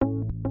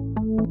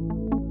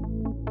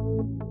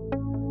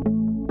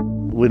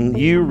when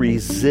you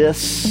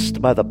resist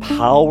by the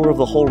power of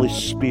the Holy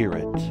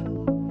Spirit,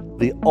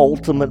 the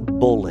ultimate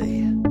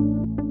bully,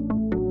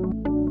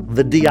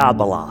 the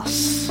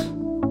diabolos.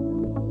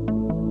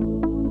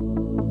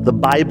 The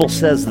Bible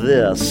says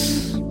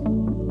this,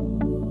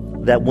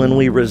 that when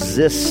we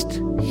resist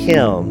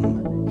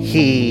him,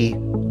 he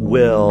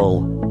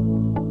will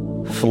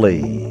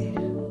flee.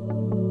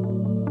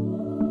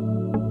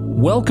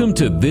 Welcome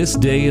to This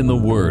Day in the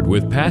Word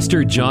with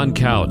Pastor John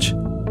Couch,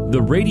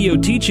 the radio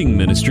teaching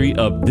ministry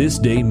of This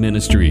Day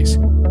Ministries.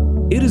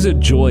 It is a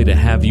joy to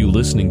have you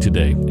listening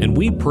today, and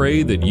we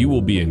pray that you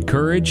will be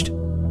encouraged,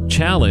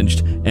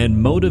 challenged,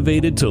 and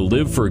motivated to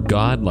live for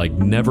God like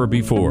never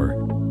before.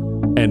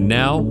 And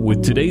now,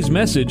 with today's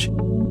message,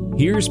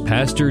 here's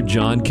Pastor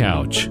John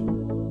Couch.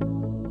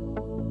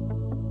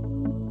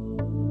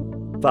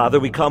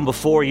 Father, we come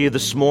before you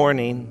this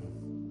morning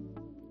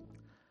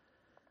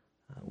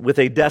with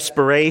a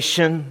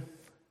desperation,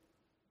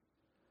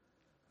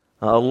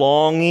 a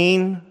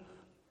longing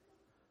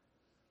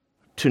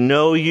to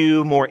know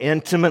you more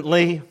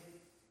intimately,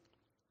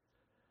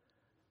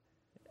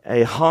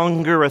 a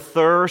hunger, a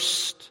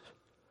thirst,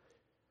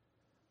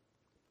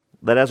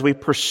 that as we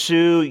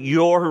pursue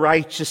your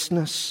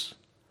righteousness,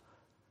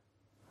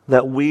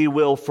 that we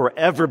will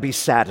forever be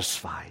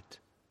satisfied.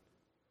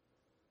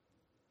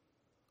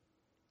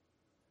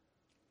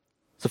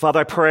 So,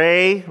 Father, I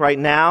pray right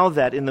now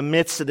that in the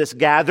midst of this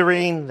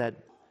gathering, that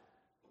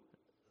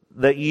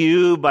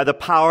you, by the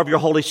power of your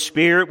Holy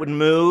Spirit, would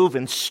move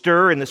and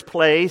stir in this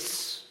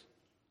place.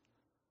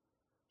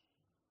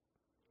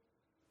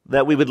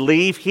 That we would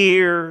leave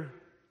here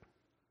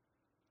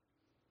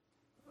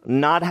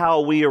not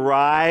how we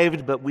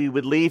arrived, but we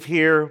would leave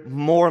here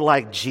more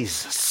like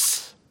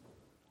Jesus.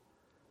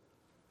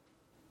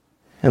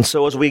 And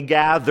so as we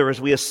gather, as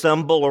we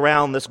assemble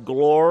around this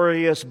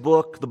glorious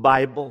book, the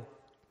Bible,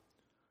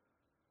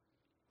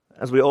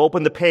 as we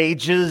open the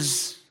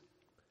pages,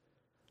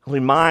 we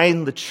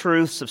mine the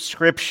truths of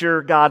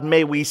Scripture, God,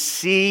 may we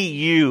see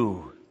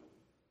you.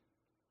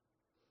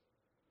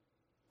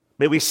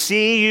 May we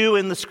see you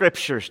in the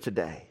Scriptures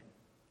today.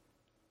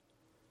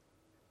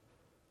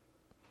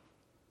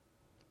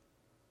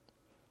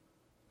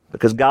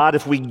 Because, God,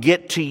 if we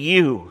get to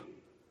you,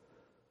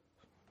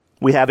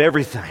 we have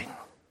everything.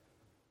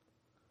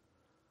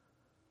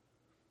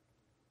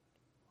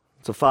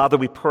 So, Father,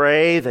 we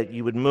pray that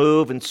you would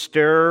move and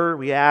stir.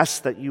 We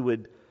ask that you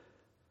would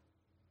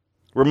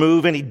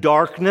remove any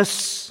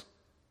darkness,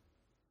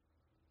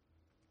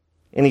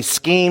 any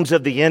schemes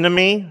of the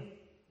enemy.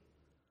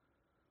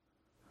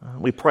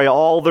 We pray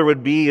all there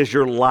would be is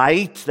your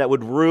light that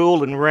would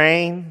rule and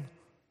reign.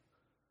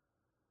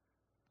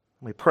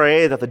 We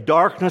pray that the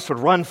darkness would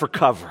run for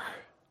cover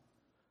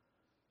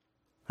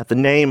at the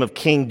name of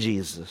King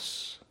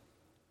Jesus.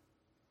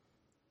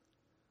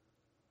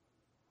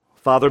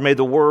 Father, may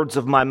the words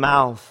of my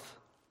mouth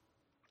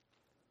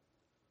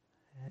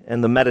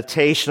and the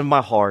meditation of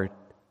my heart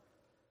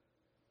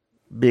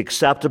be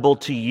acceptable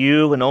to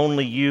you and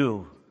only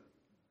you,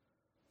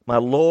 my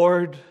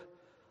Lord,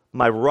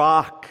 my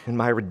rock, and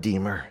my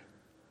Redeemer.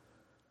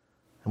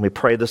 And we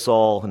pray this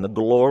all in the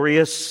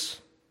glorious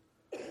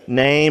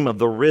name of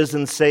the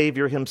risen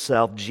Savior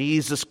himself,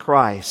 Jesus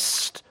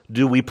Christ,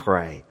 do we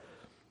pray.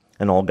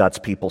 And all God's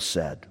people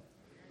said,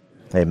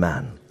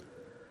 amen.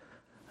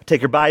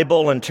 Take your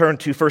Bible and turn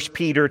to 1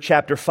 Peter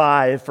chapter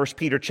 5. 1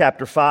 Peter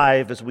chapter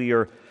 5 as we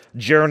are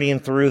journeying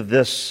through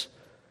this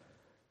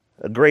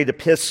great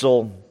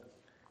epistle.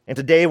 And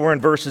today we're in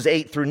verses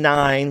 8 through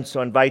 9, so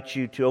I invite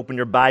you to open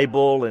your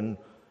Bible and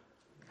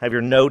have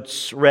your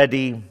notes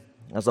ready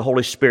as the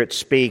Holy Spirit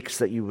speaks,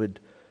 that you would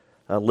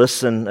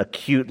listen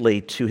acutely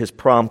to his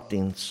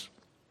promptings.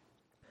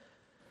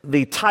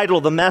 The title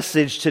of the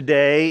message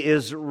today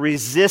is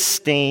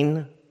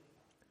Resisting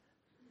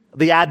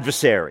the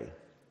Adversary.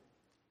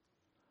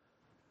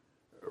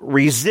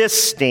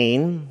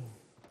 Resisting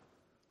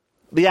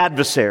the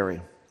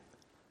adversary.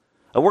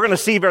 We're going to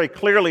see very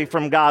clearly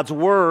from God's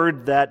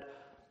Word that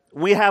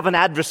we have an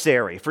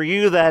adversary. For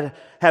you that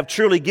have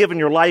truly given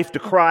your life to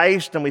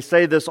Christ, and we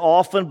say this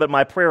often, but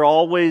my prayer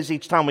always,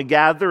 each time we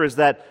gather, is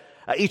that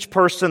each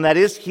person that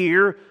is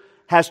here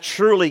has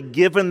truly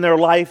given their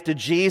life to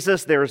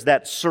Jesus. There's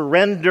that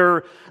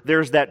surrender.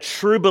 There's that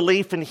true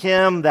belief in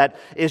Him that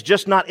is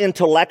just not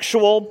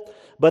intellectual,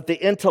 but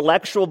the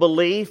intellectual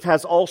belief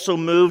has also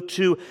moved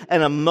to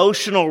an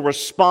emotional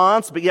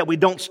response. But yet we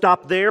don't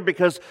stop there,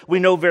 because we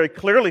know very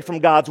clearly from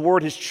God's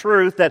Word, His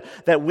truth,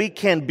 that we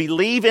can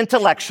believe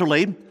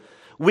intellectually,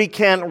 we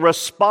can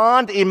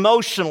respond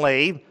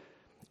emotionally,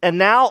 and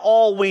now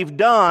all we've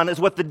done is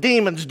what the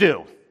demons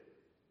do.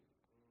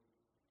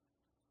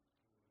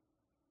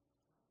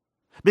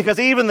 Because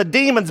even the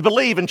demons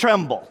believe and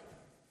tremble.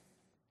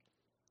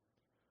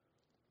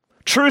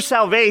 True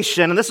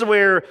salvation, and this is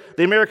where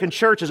the American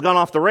church has gone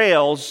off the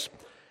rails,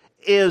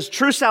 is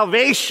true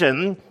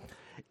salvation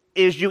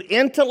is you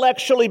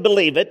intellectually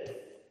believe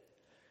it,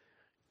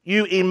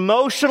 you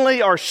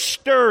emotionally are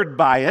stirred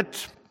by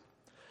it,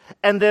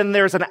 and then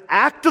there's an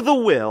act of the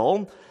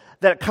will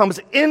that comes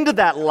into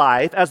that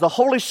life as the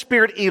Holy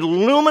Spirit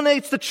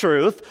illuminates the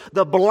truth,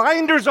 the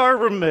blinders are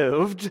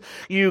removed,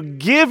 you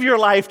give your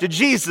life to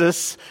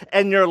Jesus,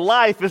 and your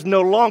life is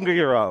no longer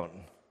your own.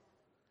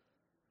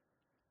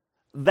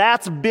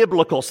 That's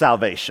biblical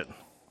salvation.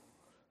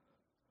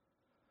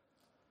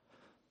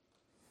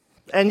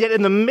 And yet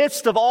in the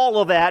midst of all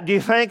of that, do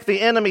you think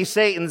the enemy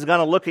Satan's going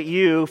to look at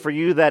you, for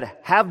you that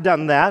have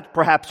done that,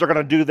 perhaps they're going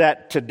to do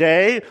that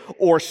today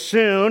or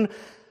soon,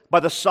 by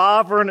the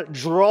sovereign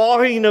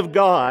drawing of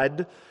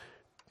God,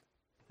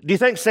 do you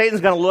think Satan's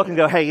going to look and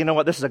go, hey, you know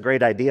what, this is a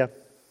great idea.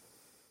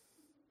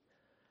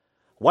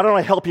 Why don't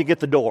I help you get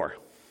the door?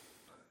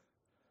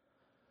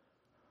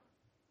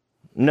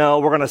 No,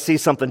 we're going to see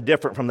something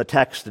different from the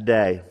text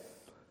today.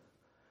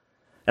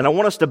 And I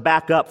want us to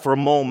back up for a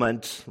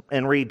moment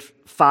and read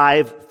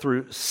 5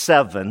 through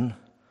 7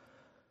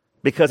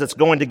 because it's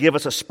going to give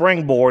us a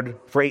springboard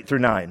for 8 through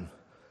 9.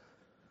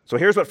 So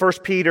here's what 1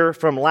 Peter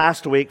from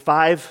last week,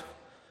 5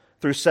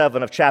 through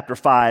 7 of chapter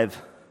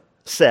 5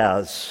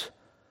 says.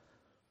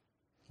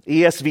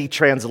 ESV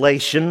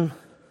translation,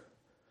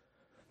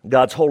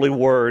 God's holy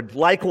word.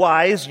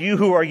 Likewise, you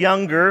who are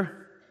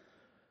younger,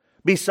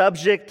 be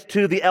subject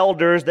to the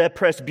elders, the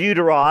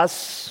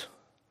presbyteros,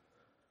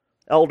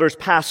 elders,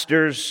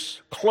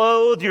 pastors.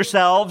 Clothe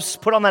yourselves,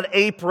 put on that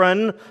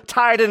apron,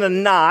 tie it in a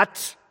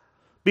knot,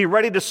 be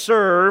ready to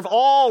serve,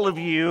 all of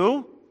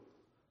you,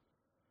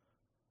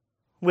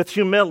 with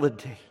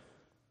humility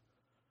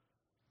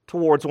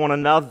towards one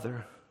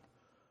another.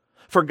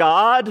 For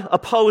God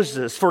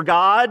opposes, for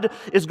God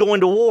is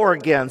going to war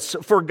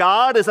against, for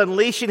God is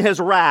unleashing his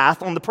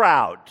wrath on the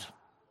proud.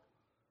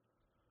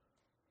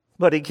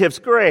 But he gives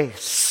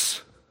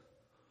grace,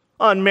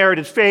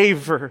 unmerited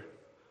favor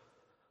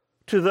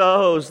to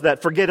those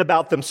that forget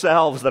about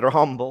themselves, that are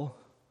humble.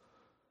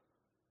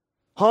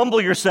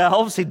 Humble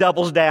yourselves, he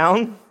doubles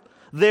down,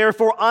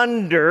 therefore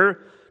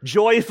under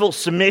joyful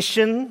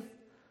submission,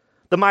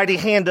 the mighty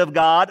hand of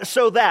God,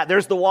 so that,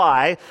 there's the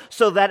why,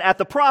 so that at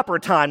the proper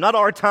time, not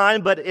our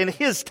time, but in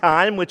his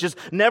time, which is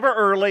never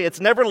early, it's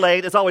never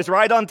late, it's always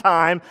right on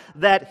time,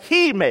 that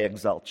he may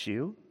exalt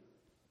you.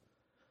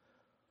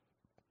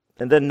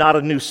 And then not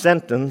a new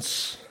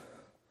sentence,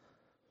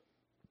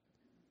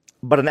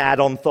 but an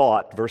add-on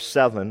thought, verse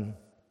 7.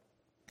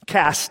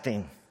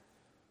 Casting,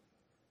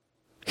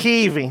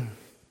 heaving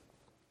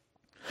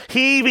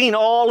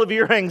all of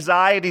your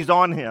anxieties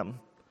on him.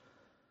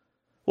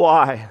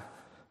 Why?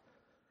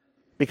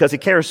 Because he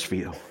cares for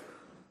you.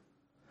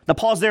 Now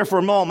pause there for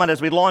a moment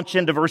as we launch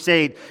into verse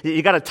 8.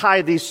 You got to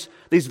tie these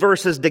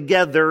verses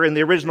together. In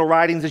the original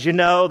writings, as you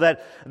know,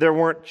 that there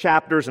weren't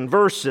chapters and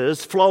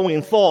verses,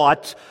 flowing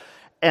thought.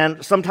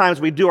 And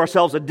sometimes we do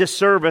ourselves a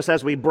disservice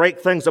as we break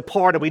things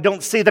apart and we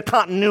don't see the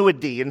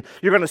continuity. And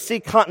you're going to see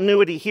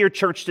continuity here,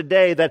 church,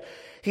 today, that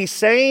he's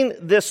saying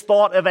this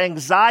thought of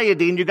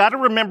anxiety, and you got to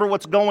remember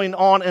what's going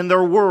on in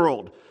their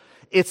world.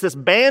 It's this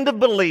band of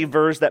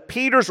believers that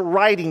Peter's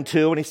writing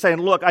to, and he's saying,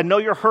 look, I know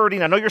you're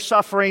hurting, I know you're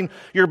suffering,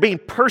 you're being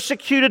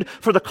persecuted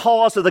for the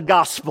cause of the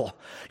gospel.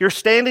 You're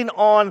standing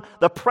on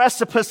the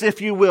precipice, if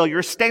you will.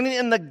 You're standing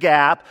in the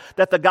gap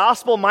that the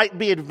gospel might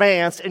be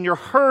advanced, and you're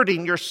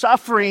hurting, you're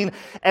suffering,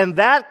 and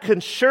that can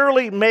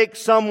surely make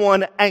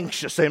someone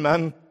anxious,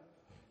 amen?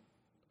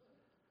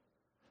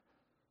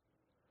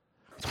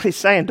 That's what he's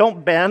saying.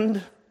 Don't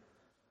bend.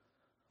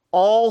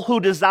 All who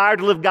desire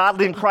to live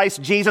godly in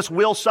Christ Jesus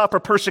will suffer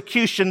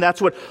persecution.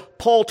 That's what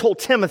Paul told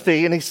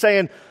Timothy. And he's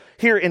saying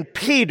here in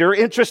Peter,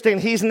 interesting,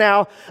 he's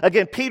now,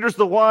 again, Peter's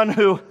the one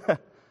who,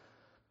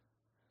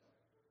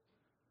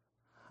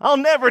 I'll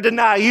never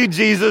deny you,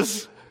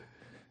 Jesus.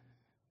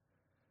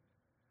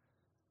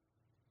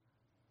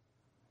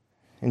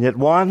 And yet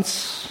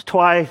once,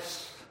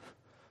 twice,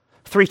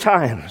 3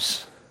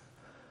 times,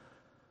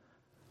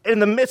 in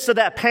the midst of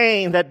that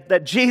pain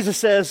that Jesus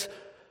says,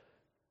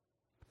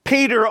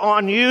 Peter,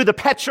 on you, the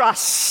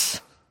Petros,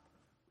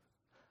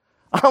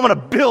 I'm going to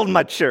build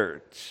my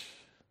church.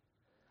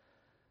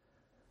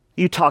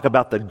 You talk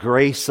about the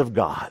grace of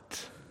God.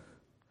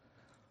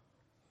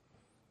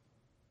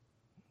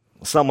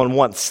 Someone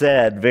once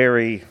said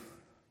very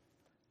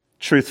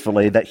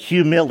truthfully that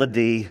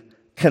humility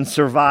can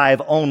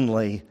survive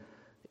only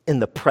in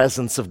the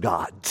presence of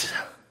God.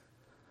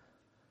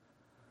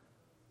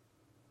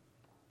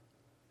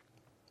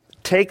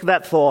 Take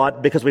that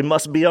thought, because we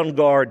must be on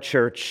guard,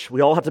 church. We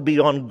all have to be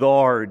on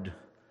guard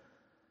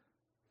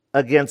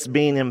against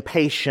being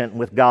impatient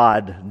with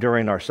God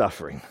during our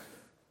suffering.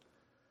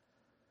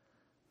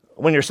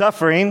 When you're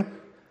suffering,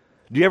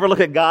 do you ever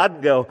look at God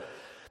and go,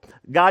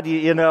 God,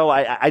 you know,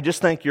 I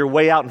just think you're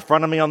way out in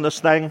front of me on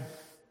this thing.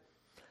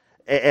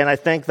 And I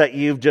think that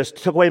you've just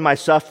took away my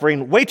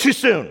suffering way too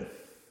soon.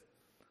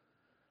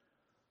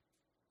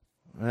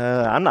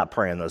 I'm not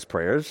praying those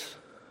prayers.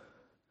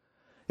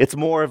 It's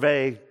more of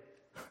a,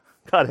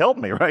 God help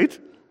me, right?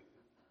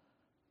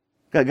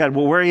 God,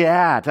 well, where are you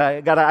at?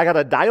 I got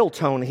a dial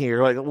tone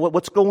here. Like,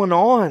 what's going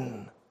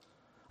on?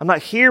 I'm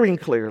not hearing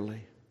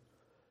clearly.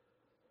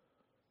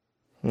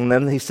 And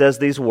then he says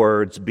these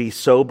words, be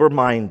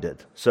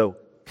sober-minded. So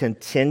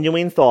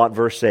continuing thought,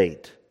 verse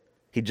 8.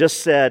 He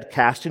just said,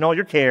 casting all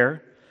your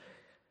care,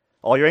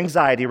 all your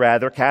anxiety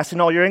rather,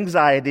 casting all your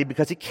anxiety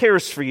because he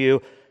cares for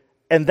you.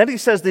 And then he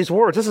says these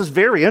words. This is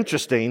very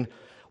interesting.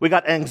 We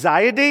got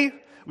anxiety,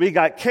 we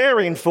got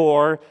caring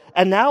for,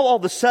 and now all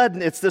of a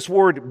sudden it's this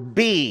word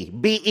be,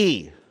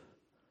 B-E.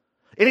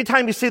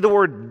 Anytime you see the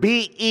word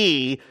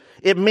B-E,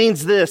 it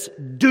means this,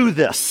 do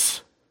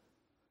this.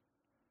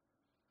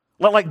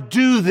 Like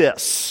do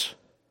this.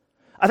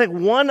 I think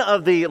one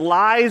of the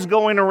lies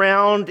going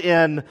around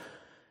in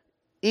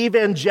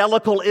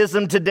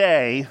evangelicalism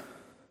today,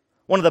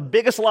 one of the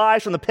biggest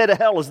lies from the pit of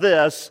hell is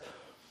this.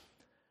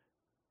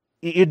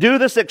 You do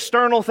this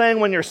external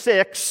thing when you're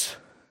 6.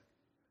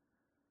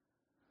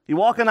 You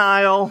walk an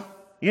aisle,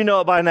 you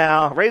know it by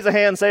now, raise a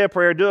hand, say a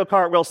prayer, do a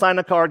cartwheel, sign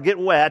a card, get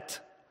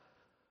wet.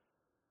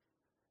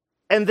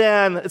 And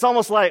then it's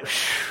almost like,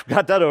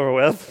 got that over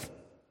with.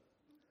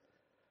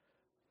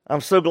 I'm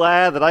so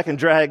glad that I can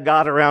drag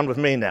God around with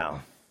me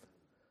now.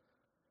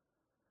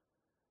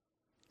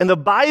 And the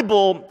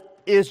Bible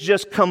is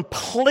just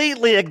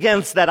completely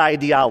against that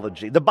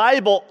ideology. The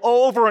Bible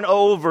over and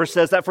over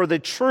says that for the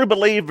true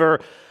believer,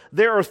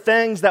 there are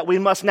things that we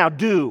must now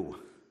do.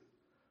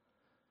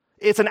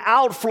 It's an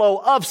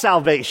outflow of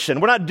salvation.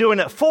 We're not doing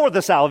it for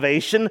the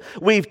salvation.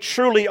 We've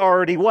truly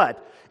already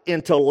what?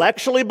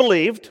 Intellectually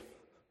believed.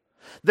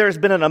 There's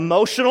been an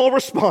emotional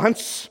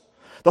response.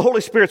 The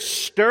Holy Spirit's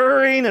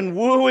stirring and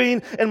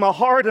wooing in my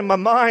heart and my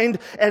mind.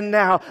 And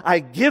now I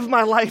give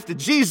my life to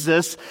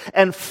Jesus.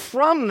 And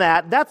from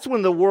that, that's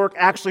when the work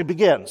actually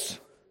begins.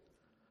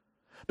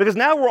 Because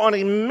now we're on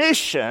a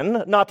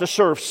mission not to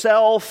serve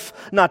self,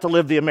 not to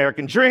live the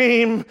American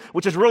dream,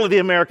 which is really the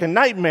American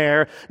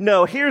nightmare.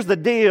 No, here's the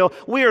deal.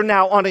 We are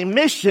now on a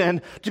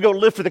mission to go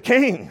live for the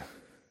King.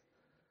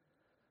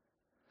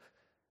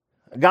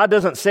 God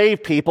doesn't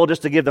save people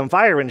just to give them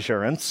fire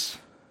insurance.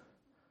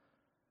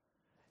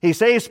 He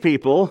saves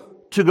people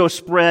to go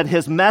spread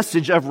his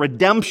message of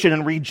redemption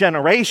and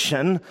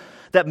regeneration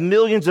that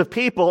millions of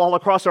people all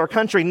across our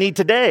country need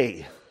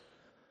today.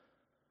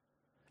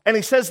 And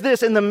he says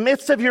this, in the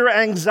midst of your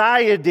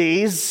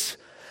anxieties,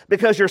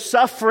 because you're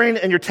suffering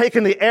and you're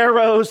taking the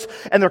arrows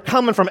and they're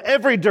coming from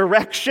every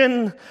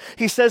direction,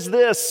 he says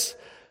this,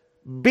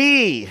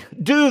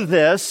 do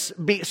this,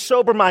 be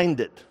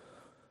sober-minded.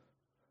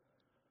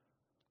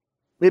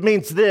 It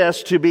means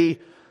this, to be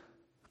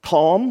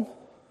calm,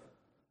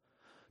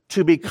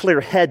 to be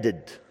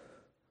clear-headed.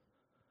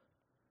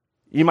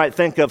 You might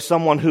think of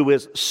someone who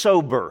is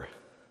sober.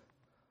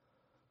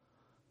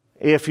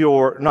 If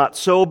you're not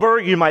sober,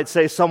 you might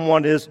say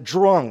someone is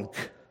drunk.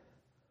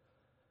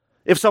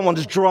 If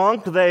someone's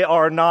drunk, they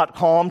are not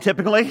calm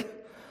typically.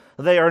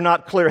 They are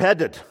not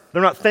clear-headed.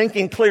 They're not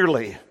thinking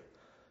clearly.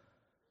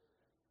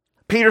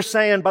 Peter's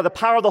saying, by the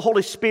power of the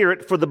Holy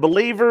Spirit, for the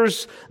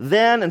believers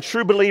then and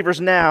true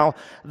believers now,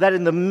 that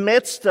in the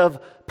midst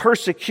of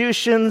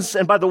persecutions,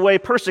 and by the way,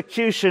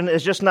 persecution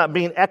is just not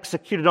being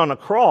executed on a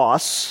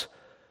cross.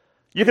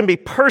 You can be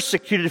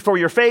persecuted for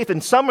your faith,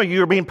 and some of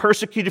you are being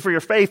persecuted for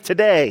your faith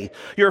today.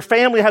 Your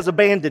family has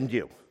abandoned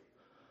you.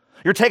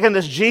 You're taking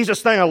this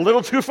Jesus thing a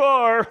little too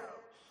far.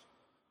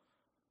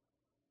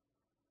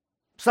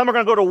 Some are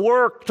going to go to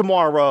work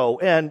tomorrow,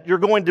 and you're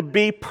going to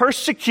be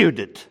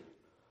persecuted.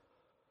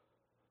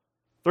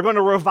 They're going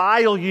to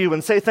revile you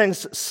and say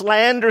things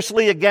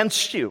slanderously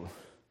against you.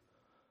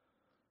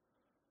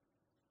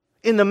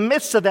 In the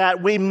midst of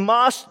that, we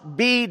must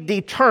be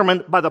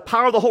determined by the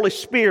power of the Holy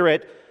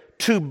Spirit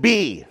to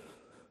be.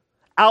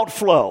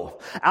 Outflow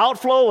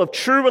of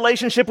true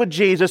relationship with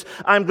Jesus.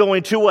 I'm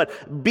going to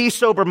what? Be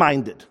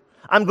sober-minded.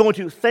 I'm going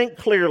to think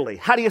clearly.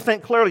 How do you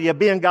think clearly? You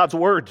be in God's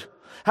Word.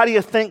 How do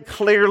you think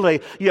clearly?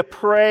 You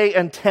pray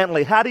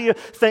intently. How do you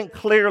think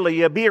clearly?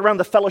 You be around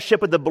the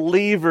fellowship of the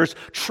believers,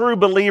 true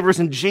believers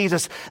in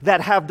Jesus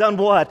that have done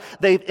what?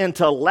 They've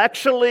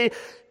intellectually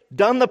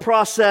done the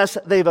process,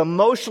 they've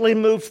emotionally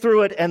moved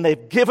through it, and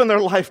they've given their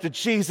life to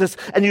Jesus.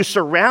 And you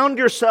surround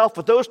yourself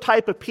with those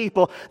type of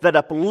people that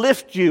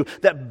uplift you,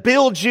 that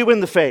build you in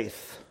the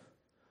faith.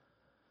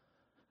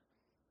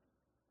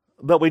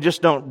 But we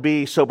just don't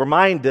be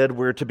sober-minded.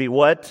 We're to be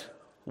what?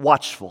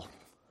 Watchful.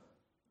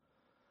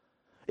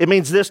 It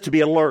means this, to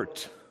be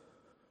alert.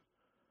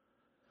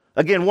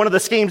 Again, one of the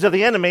schemes of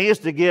the enemy is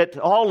to get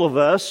all of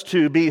us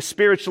to be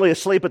spiritually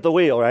asleep at the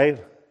wheel,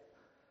 right?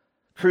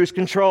 Cruise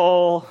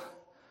control,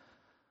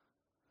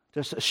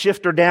 just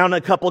shift her down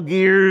a couple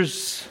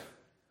gears.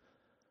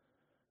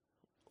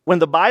 When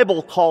the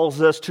Bible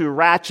calls us to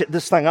ratchet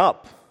this thing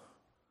up.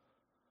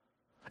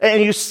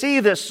 And you see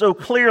this so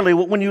clearly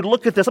when you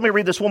look at this. Let me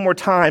read this one more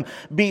time.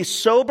 Be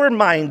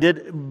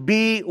sober-minded,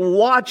 be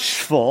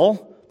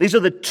watchful. These are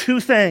the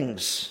two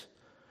things.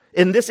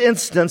 In this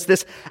instance,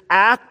 this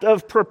act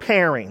of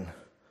preparing.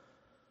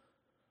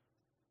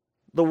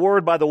 The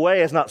word, by the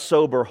way, is not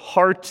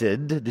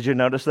sober-hearted. Did you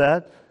notice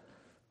that?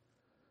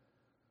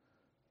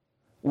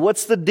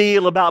 What's the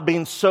deal about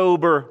being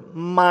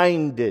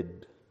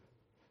sober-minded?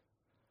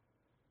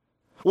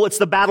 Well, it's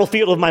the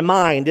battlefield of my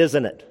mind,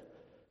 isn't it?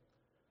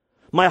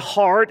 My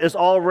heart is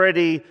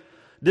already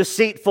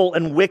deceitful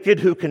and wicked,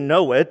 who can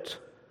know it?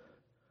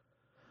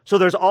 So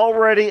there's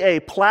already a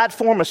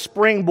platform, a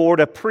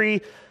springboard, a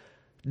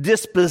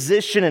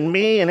predisposition in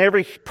me and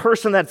every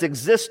person that's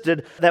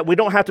existed that we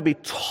don't have to be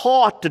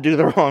taught to do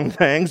the wrong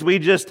things. We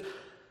just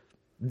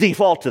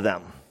default to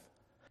them.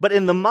 But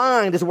in the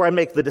mind is where I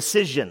make the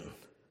decision.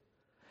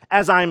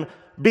 As I'm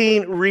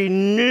being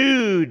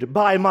renewed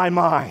by my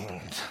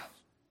mind,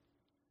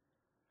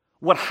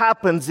 what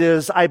happens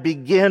is I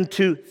begin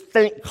to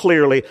think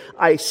clearly.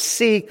 I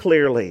see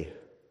clearly.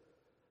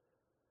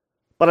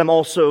 But I'm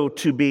also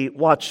to be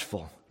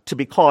watchful, to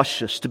be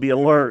cautious, to be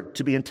alert,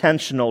 to be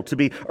intentional, to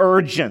be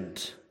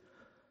urgent.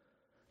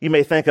 You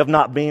may think of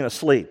not being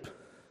asleep.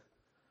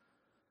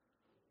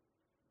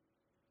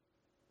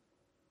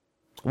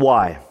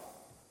 Why?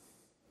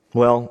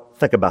 Well,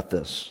 think about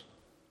this.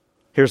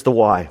 Here's the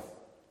why.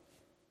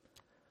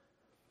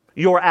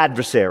 Your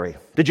adversary.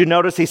 Did you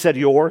notice he said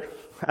your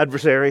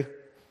adversary?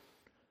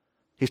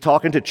 He's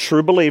talking to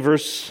true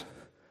believers,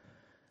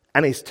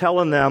 and he's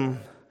telling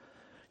them,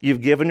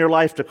 you've given your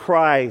life to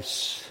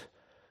Christ,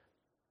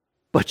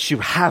 but you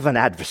have an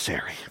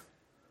adversary.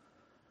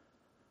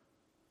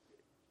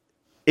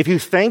 If you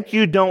think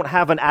you don't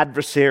have an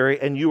adversary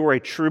and you are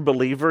a true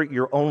believer,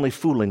 you're only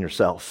fooling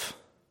yourself.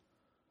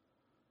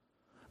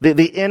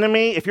 The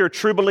enemy, if you're a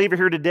true believer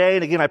here today,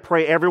 and again, I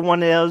pray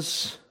everyone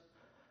is,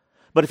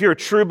 but if you're a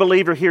true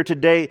believer here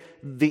today,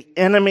 the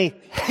enemy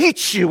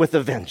hates you with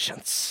a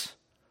vengeance.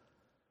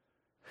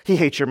 He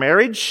hates your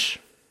marriage.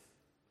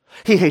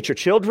 He hates your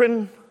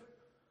children.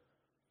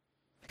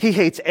 He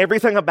hates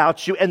everything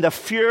about you, and the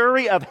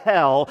fury of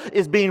hell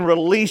is being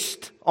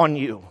released on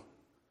you.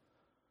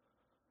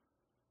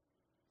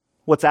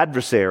 What's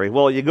adversary?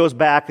 Well, it goes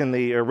back in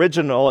the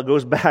original, it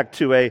goes back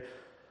to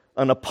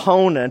an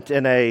opponent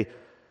in a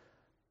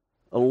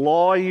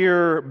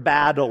lawyer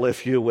battle,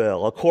 if you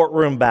will, a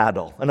courtroom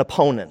battle, an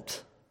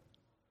opponent.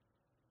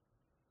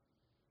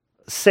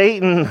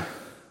 Satan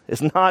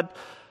is not,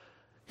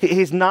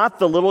 he's not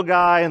the little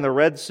guy in the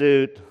red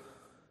suit,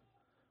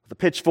 the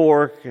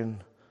pitchfork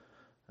and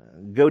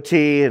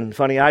goatee and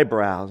funny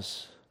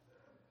eyebrows.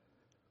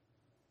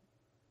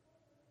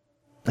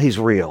 He's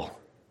real.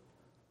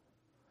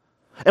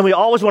 And we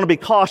always want to be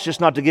cautious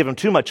not to give him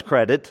too much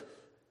credit,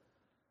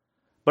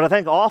 but I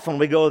think often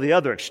we go to the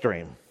other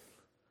extreme,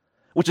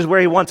 which is where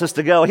he wants us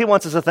to go. He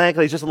wants us to think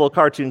that he's just a little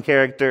cartoon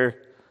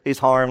character. He's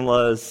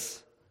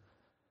harmless.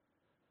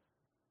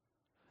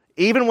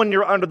 Even when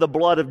you're under the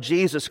blood of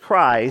Jesus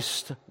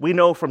Christ, we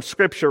know from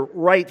Scripture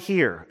right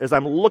here, as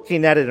I'm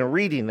looking at it and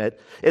reading it,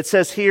 it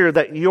says here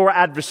that your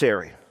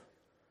adversary,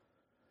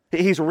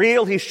 he's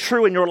real, he's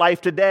true in your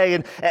life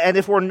today. And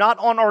if we're not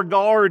on our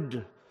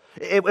guard,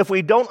 if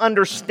we don't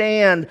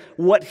understand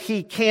what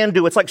he can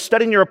do, it's like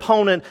studying your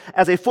opponent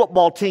as a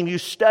football team. You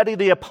study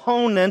the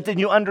opponent and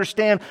you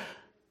understand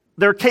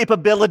their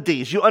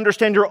capabilities. You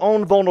understand your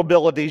own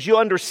vulnerabilities. You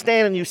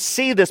understand and you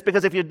see this,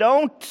 because if you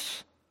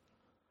don't,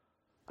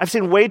 I've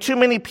seen way too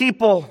many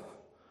people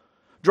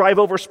drive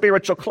over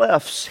spiritual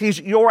cliffs. He's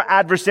your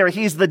adversary.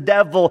 He's the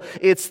devil.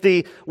 It's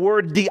the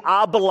word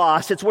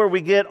diabolos. It's where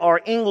we get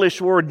our English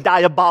word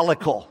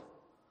diabolical.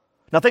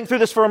 Now think through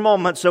this for a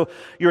moment. So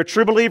you're a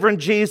true believer in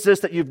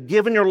Jesus, that you've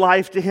given your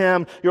life to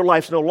him. Your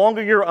life's no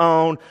longer your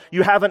own.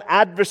 You have an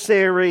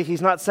adversary.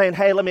 He's not saying,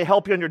 hey, let me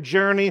help you on your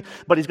journey,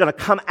 but he's going to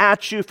come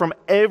at you from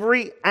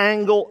every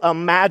angle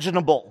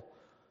imaginable.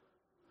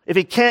 If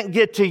he can't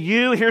get to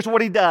you, here's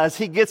what he does.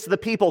 He gets the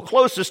people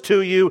closest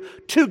to you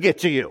to get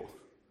to you.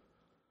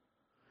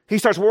 He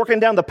starts working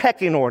down the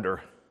pecking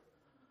order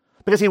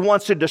because he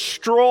wants to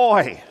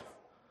destroy.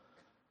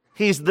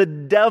 He's the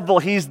devil.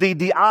 He's the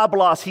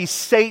diabolos. He's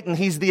Satan.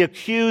 He's the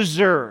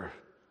accuser.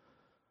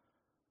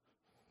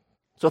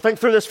 So think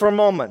through this for a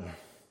moment.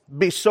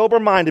 Be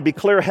sober-minded. Be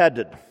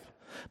clear-headed.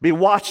 Be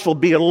watchful.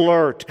 Be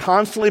alert.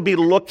 Constantly be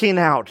looking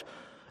out.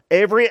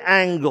 Every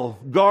angle,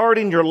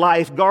 guarding your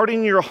life,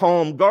 guarding your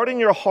home, guarding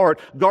your heart,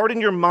 guarding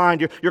your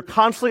mind. You're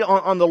constantly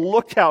on the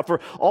lookout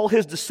for all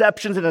his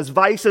deceptions and his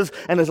vices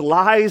and his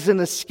lies and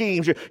his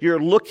schemes.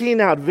 You're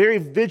looking out very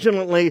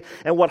vigilantly,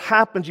 and what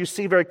happens, you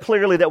see very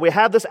clearly that we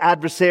have this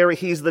adversary.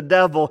 He's the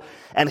devil,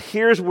 and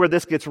here's where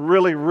this gets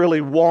really,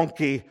 really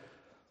wonky.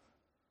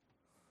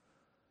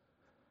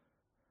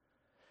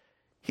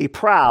 He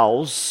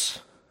prowls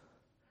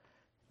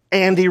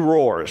and he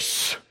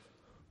roars.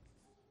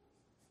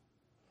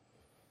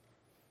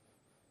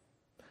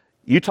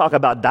 You talk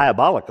about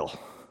diabolical.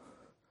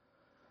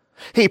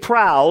 He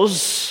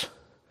prowls.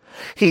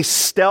 He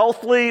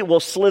stealthily will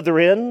slither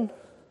in.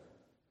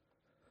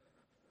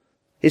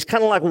 He's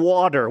kind of like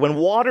water. When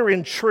water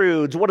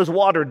intrudes, what does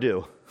water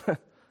do?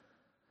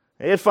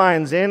 It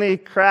finds any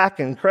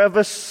crack and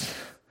crevice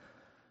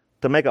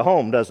to make a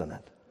home, doesn't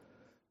it?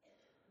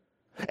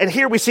 And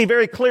here we see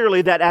very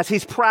clearly that as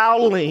he's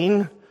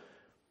prowling,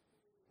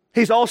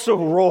 he's also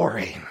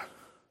roaring.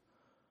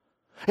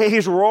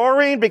 He's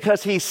roaring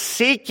because he's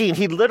seeking.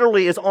 He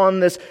literally is on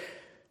this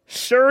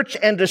search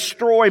and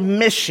destroy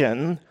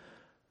mission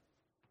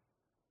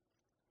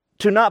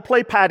to not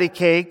play patty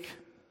cake,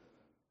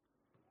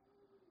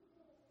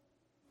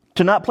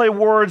 to not play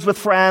words with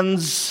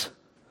friends.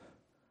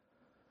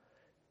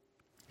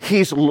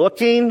 He's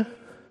looking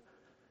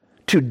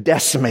to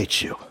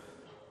decimate you.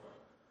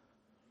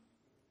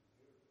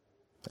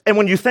 And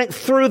when you think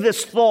through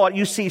this thought,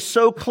 you see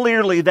so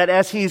clearly that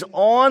as he's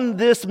on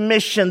this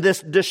mission, this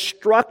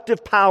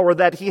destructive power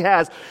that he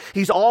has,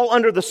 he's all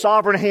under the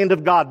sovereign hand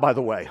of God, by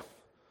the way.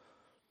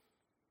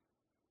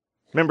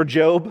 Remember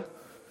Job?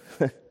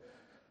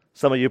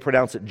 Some of you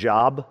pronounce it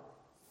Job.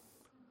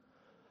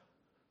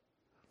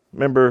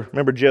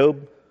 Remember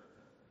Job?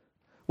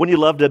 Wouldn't you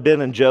love to have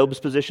been in Job's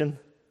position?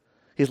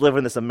 He's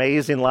living this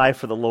amazing life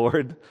for the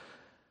Lord.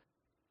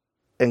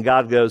 And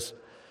God goes,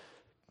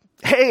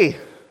 "Hey,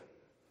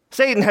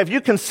 Satan, have you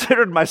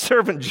considered my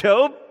servant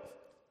Job?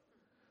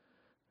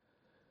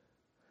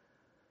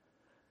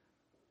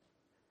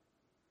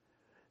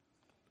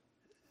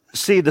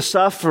 See, the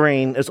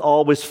suffering is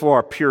always for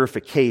our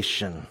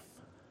purification.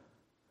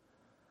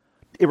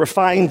 It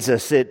refines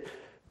us. It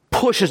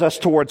pushes us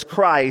towards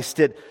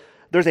Christ.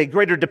 There's a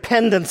greater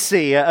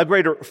dependency, a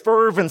greater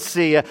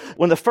fervency.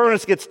 When the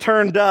furnace gets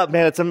turned up,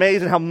 man, it's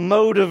amazing how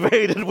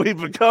motivated we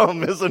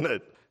become, isn't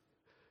it?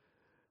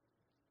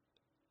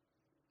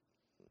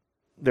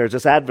 There's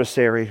this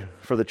adversary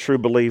for the true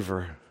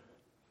believer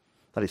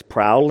that he's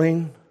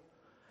prowling,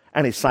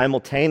 and he's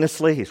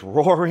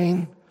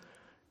roaring.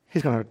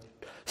 He's going to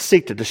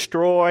seek to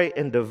destroy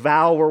and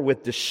devour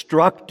with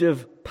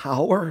destructive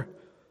power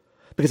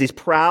because he's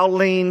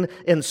prowling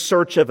in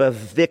search of a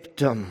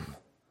victim.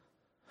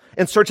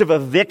 In search of a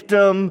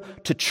victim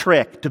to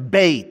trick, to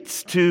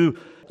bait, to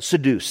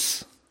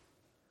seduce.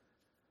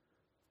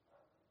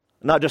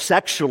 Not just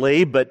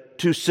sexually, but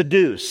to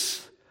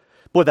seduce.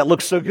 Boy, that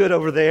looks so good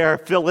over there.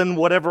 Fill in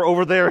whatever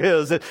over there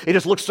is. It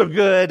just looks so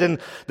good, and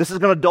this is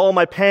going to dull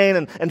my pain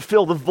and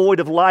fill the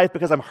void of life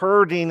because I'm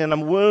hurting and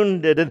I'm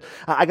wounded, and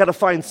I got to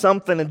find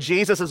something, and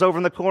Jesus is over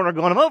in the corner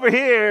going, "I'm over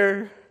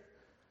here."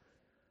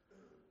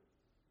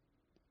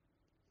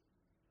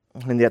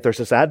 And yet there's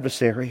this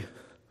adversary.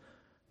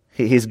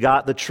 He's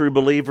got the true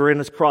believer in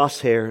his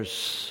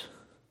crosshairs.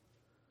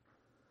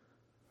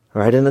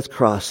 Right in his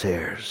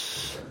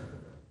crosshairs.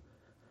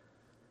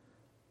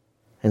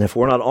 And if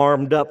we're not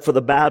armed up for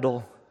the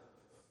battle,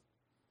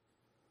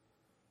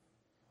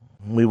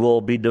 we will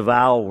be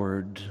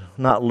devoured,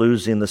 not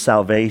losing the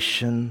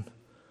salvation.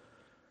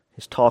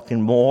 He's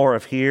talking more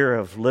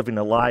of living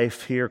a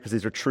life here, because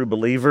these are true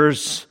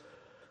believers,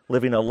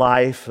 living a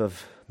life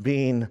of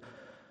being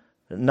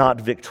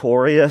not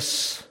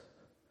victorious.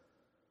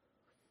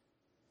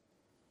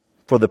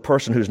 For the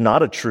person who's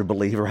not a true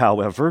believer,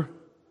 however,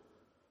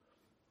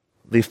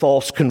 the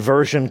false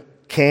conversion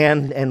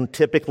can and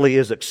typically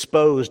is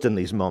exposed in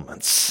these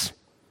moments.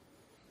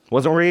 It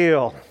wasn't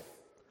real.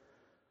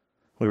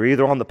 We were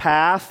either on the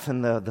path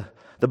and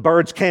the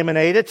birds came and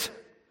ate it.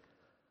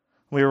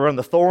 We were on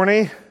the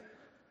thorny,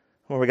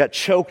 where we got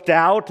choked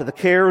out to the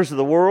cares of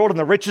the world and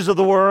the riches of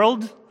the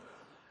world.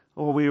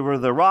 Or we were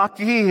the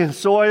rocky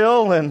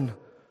soil and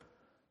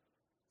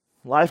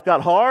life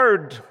got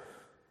hard.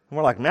 And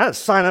we're like, man, let's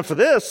sign up for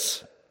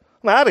this.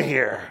 I'm out of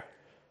here.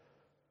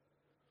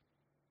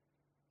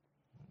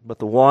 But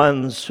the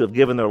ones who have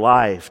given their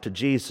life to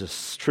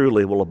Jesus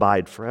truly will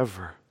abide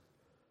forever.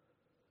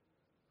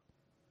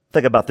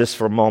 Think about this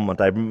for a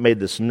moment. I made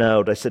this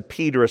note. I said,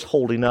 Peter is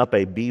holding up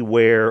a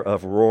beware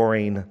of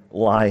roaring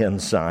lion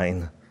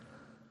sign.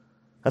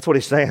 That's what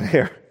he's saying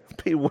here.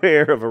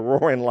 Beware of a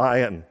roaring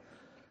lion.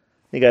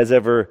 You guys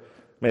ever,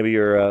 maybe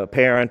you're a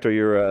parent or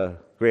you're a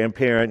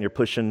grandparent, and you're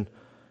pushing,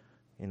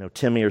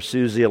 Timmy or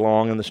Susie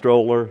along in the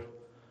stroller,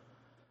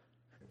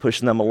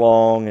 pushing them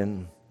along,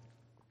 and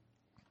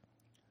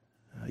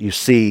you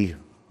see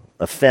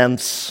a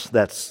fence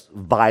that's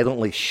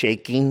violently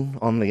shaking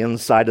on the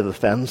inside of the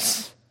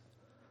fence.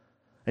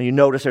 And you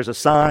notice there's a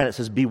sign that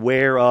says,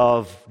 beware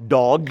of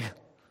dog.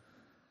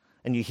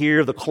 And you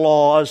hear the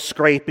claws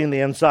scraping the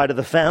inside of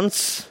the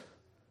fence.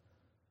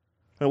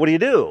 And what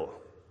do?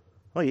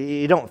 Well,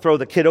 you don't throw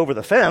the kid over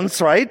the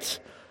fence, right?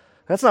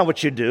 That's not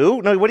what you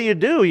do. No, what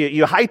do?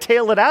 You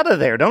hightail it out of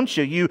there, don't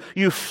you?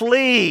 You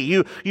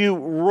flee. You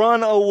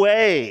run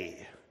away.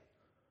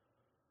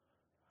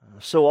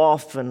 So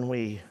often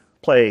we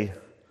play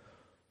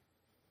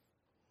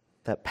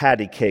that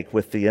patty cake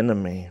with the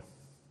enemy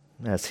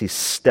as he's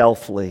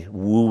stealthily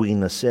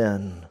wooing us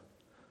in,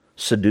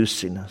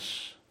 seducing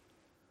us.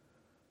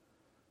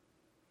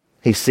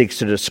 He seeks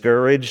to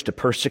discourage, to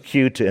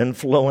persecute, to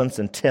influence,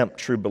 and tempt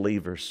true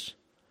believers.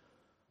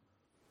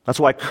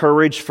 That's why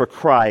courage for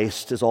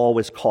Christ is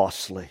always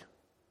costly.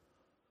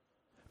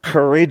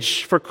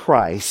 Courage for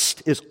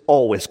Christ is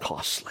always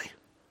costly.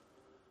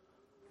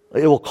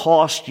 It will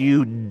cost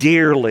you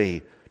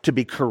dearly to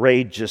be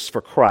courageous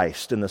for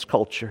Christ in this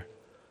culture.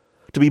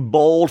 To be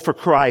bold for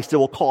Christ, it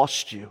will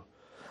cost you.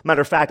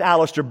 Matter of fact,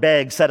 Alistair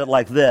Begg said it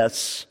like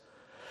this.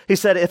 He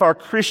said, if our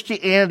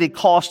Christianity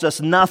cost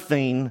us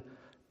nothing,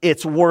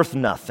 it's worth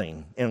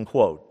nothing, end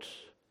quote.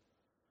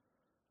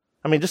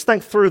 Just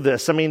think through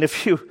this.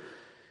 If you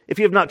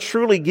have not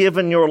truly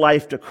given your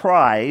life to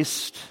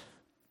Christ,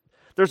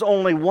 There's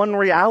only one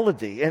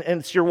reality, and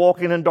it's you're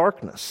walking in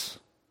darkness.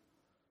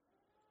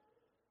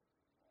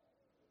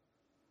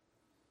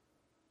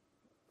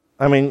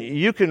 I mean,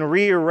 you can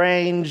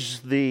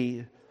rearrange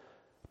the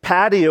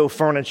patio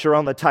furniture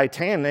on the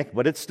Titanic,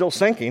 but it's still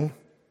sinking.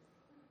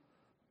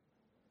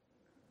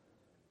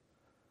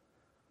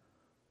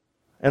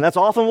 And that's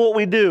often what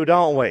we do,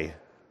 don't we?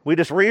 We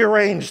just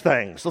rearrange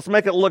things. Let's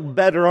make it look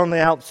better on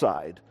the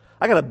outside.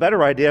 I got a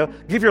better idea.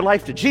 Give your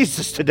life to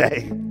Jesus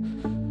today.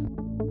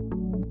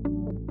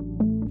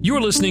 You're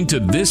listening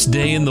to This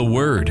Day in the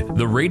Word,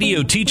 the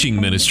radio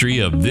teaching ministry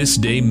of This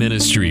Day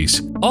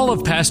Ministries. All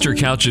of Pastor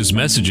Couch's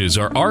messages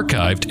are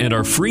archived and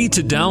are free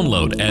to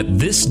download at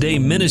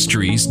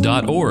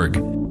thisdayministries.org.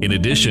 In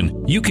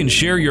addition, you can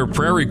share your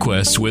prayer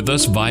requests with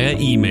us via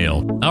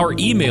email. Our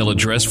email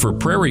address for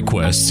prayer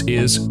requests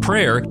is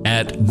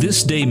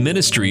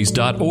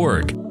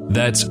prayer@thisdayministries.org.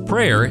 That's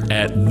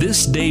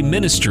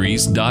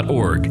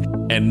prayer@thisdayministries.org.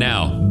 And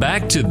now,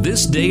 back to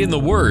This Day in the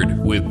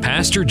Word with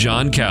Pastor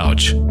John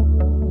Couch.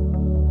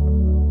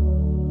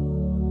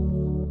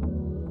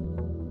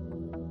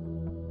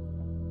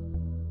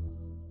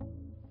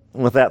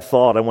 With that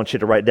thought, I want you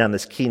to write down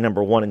this key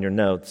number 1 in your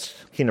notes.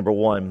 Key number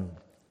 1.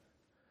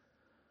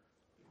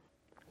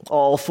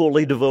 All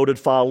fully devoted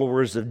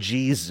followers of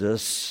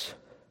Jesus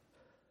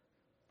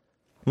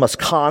must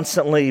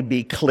constantly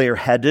be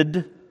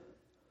clear-headed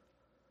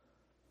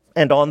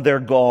and on their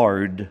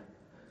guard,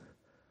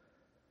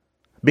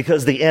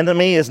 because the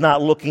enemy is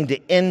not looking to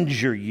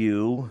injure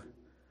you.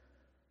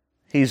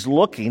 He's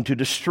looking to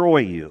destroy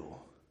you.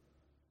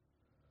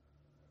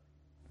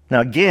 Now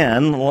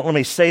again, let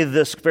me say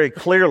this very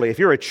clearly. If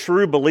you're a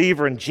true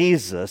believer in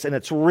Jesus and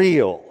it's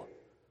real,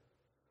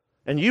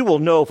 and you will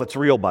know if it's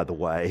real, by the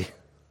way.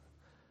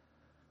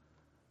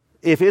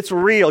 If it's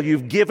real,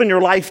 you've given your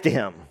life to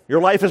Him.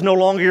 Your life is no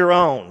longer your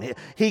own.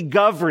 He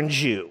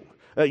governs you.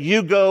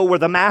 You go where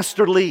the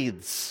Master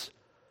leads.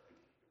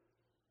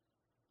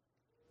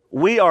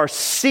 We are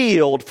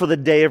sealed for the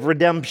day of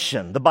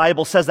redemption. The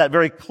Bible says that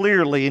very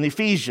clearly in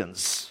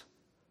Ephesians.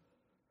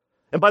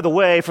 And by the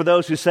way, for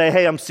those who say,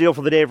 hey, I'm sealed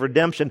for the day of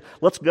redemption,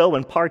 let's go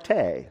and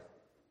partay.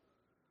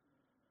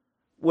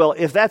 Well,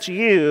 if that's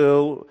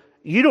you,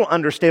 you don't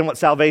understand what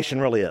salvation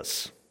really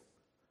is.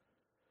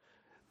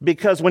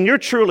 Because when you're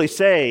truly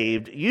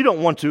saved, you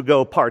don't want to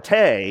go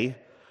partay.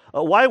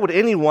 Why would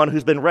anyone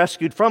who's been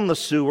rescued from the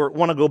sewer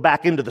want to go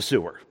back into the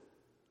sewer?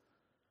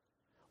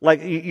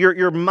 Like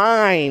your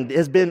mind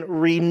has been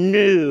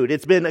renewed.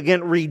 It's been,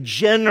 again,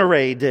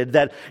 regenerated,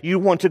 that you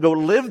want to go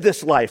live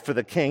this life for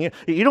the King.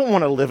 You don't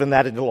want to live in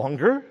that any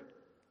longer.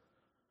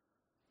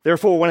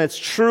 Therefore, when it's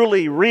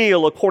truly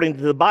real, according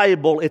to the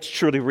Bible, it's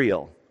truly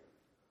real.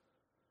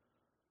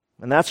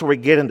 And that's where we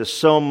get into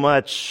so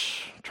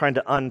much trying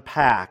to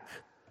unpack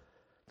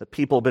that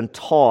people have been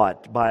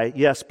taught by,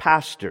 yes,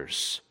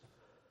 pastors,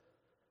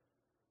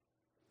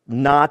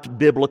 not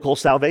biblical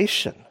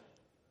salvation.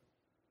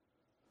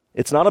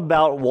 It's not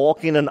about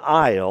walking an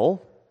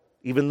aisle,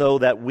 even though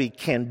that we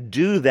can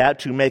do that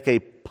to make a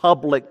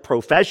public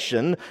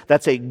profession.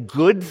 That's a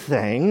good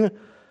thing.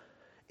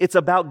 It's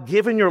about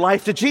giving your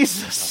life to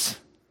Jesus.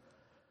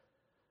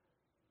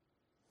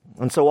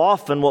 And so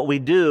often what we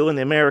do in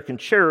the American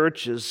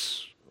church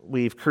is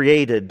we've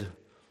created,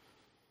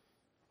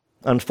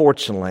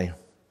 unfortunately,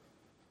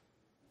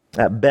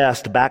 at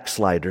best,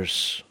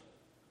 backsliders,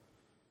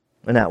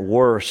 and at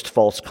worst,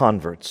 false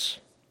converts.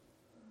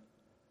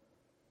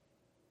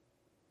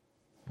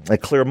 A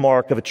clear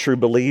mark of a true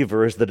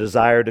believer is the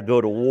desire to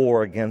go to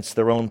war against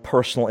their own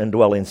personal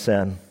indwelling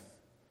sin.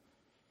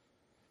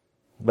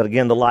 But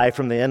again, the lie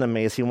from the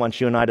enemy is he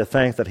wants you and I to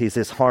think that he's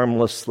this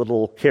harmless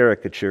little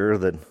caricature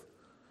that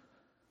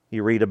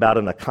you read about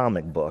in a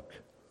comic book.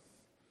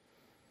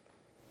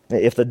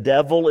 If the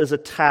devil is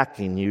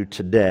attacking you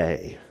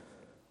today,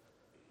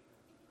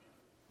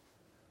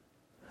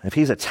 if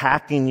he's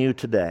attacking you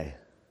today,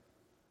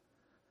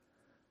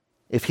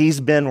 if he's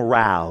been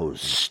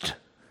roused,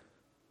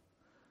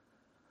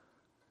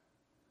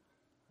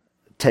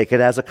 take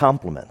it as a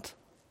compliment.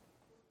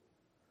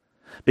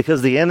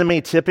 Because the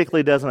enemy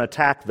typically doesn't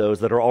attack those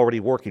that are already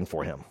working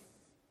for him.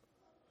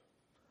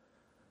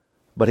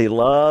 But he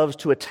loves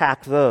to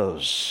attack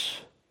those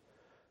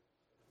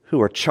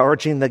who are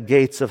charging the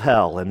gates of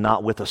hell and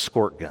not with a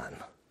squirt gun.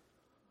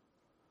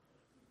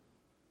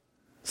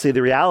 See,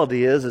 the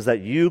reality is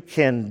that you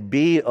can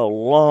be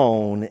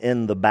alone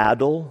in the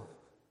battle,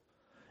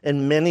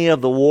 and many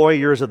of the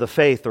warriors of the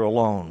faith are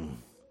alone.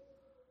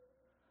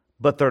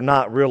 But they're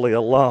not really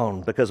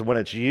alone, because when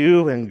it's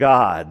you and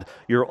God,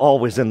 you're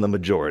always in the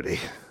majority.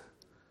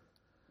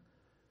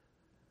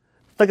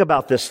 Think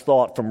about this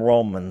thought from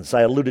Romans.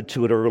 I alluded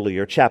to it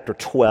earlier, chapter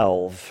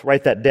 12.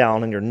 Write that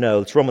down in your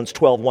notes. Romans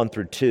 12, 1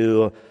 through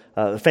 2,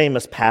 a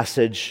famous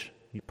passage.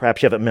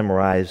 Perhaps you have it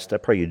memorized. I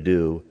pray you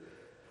do.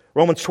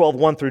 Romans 12,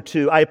 1 through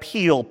 2. I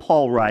appeal,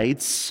 Paul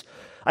writes.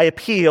 I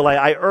appeal,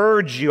 I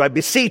urge you, I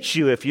beseech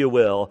you, if you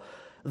will.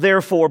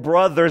 Therefore,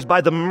 brothers, by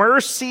the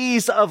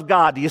mercies of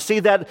God. Do you see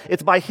that?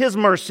 It's by His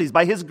mercies,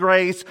 by His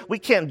grace. We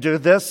can't do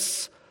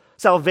this.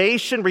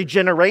 Salvation,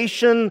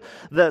 regeneration,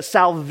 the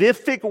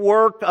salvific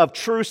work of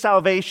true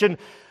salvation.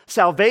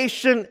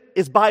 Salvation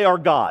is by our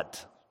God.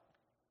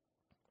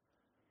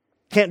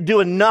 Can't do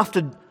enough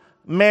to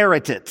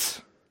merit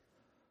it.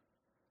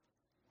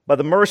 By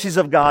the mercies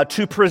of God,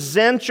 to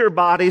present your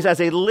bodies as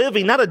a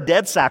living, not a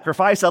dead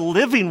sacrifice, a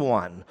living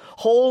one,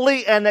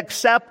 holy and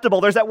acceptable.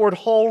 There's that word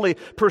holy,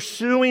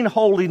 pursuing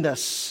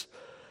holiness,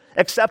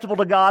 acceptable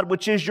to God,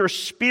 which is your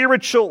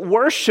spiritual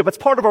worship. It's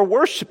part of our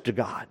worship to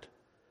God.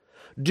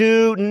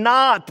 Do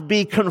not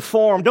be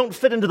conformed. Don't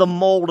fit into the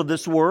mold of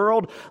this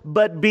world,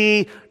 but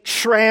be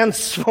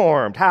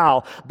transformed.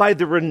 How? By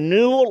the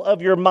renewal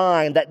of your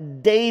mind,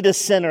 that data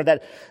center,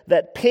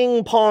 that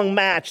ping pong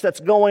match that's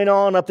going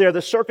on up there,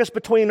 the circus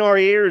between our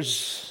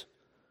ears,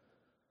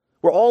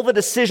 where all the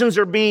decisions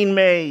are being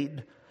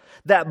made,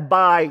 that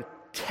by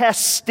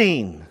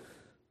testing,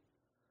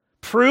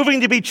 proving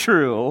to be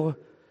true,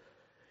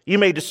 you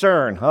may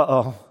discern,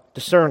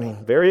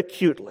 discerning very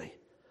acutely,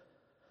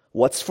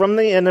 what's from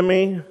the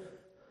enemy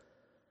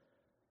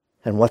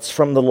and what's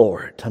from the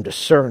Lord. I'm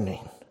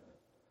discerning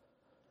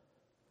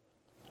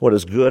what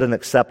is good and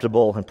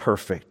acceptable and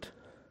perfect.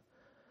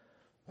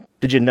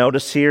 Did you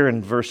notice here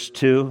in verse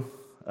 2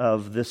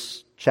 of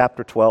this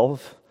chapter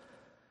 12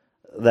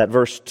 that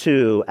verse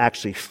 2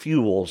 actually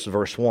fuels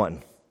verse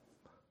 1?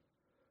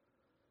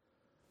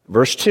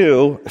 Verse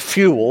 2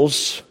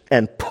 fuels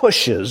and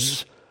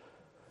pushes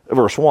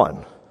verse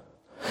 1.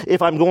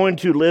 If I'm going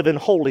to live in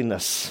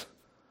holiness,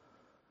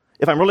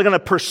 if I'm really going to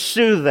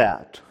pursue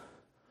that,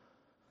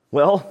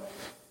 well,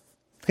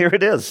 here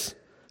it is.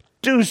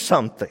 Do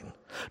something.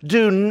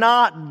 Do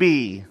not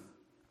be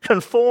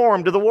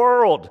conformed to the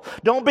world.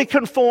 Don't be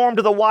conformed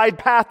to the wide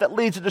path that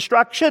leads to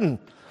destruction.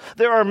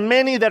 There are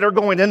many that are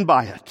going in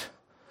by it.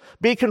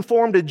 Be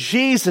conformed to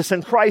Jesus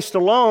and Christ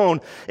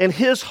alone, and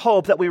His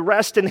hope that we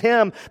rest in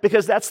Him,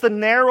 because that's the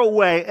narrow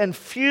way, and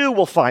few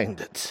will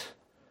find it.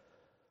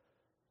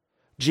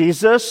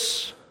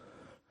 Jesus,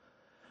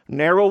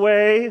 narrow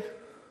way,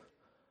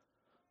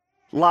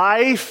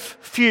 life,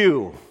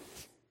 few.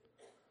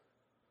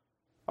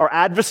 Our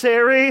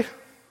adversary,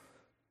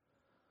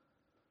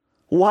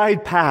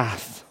 wide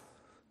path.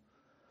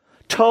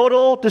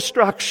 Total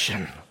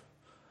destruction.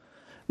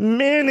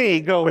 Many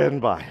go in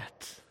by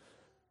it.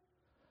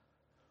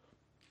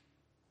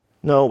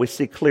 No, we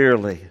see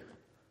clearly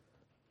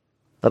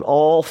that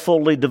all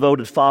fully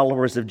devoted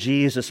followers of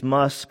Jesus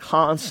must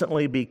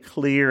constantly be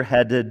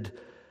clear-headed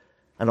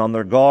and on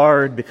their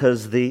guard,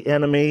 because the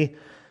enemy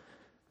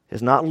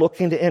is not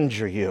looking to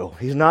injure you.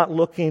 He's not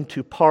looking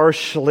to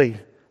partially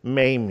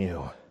maim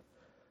you.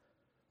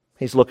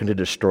 He's looking to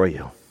destroy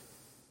you.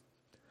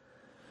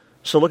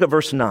 So look at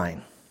verse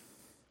 9.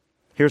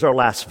 Here's our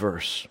last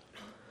verse.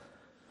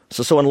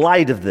 So in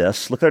light of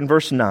this, look at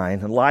verse 9.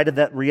 In light of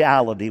that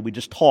reality we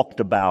just talked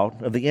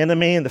about, of the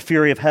enemy and the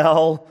fury of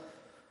hell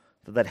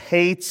that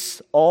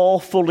hates all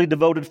fully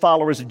devoted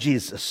followers of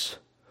Jesus,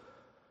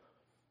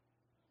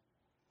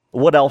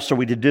 what else are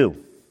we to do?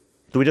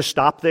 Do we just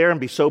stop there and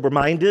be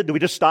sober-minded? Do we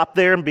just stop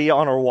there and be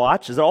on our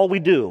watch? Is that all we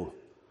do?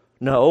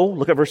 No.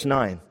 Look at verse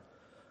 9.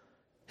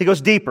 He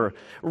goes deeper.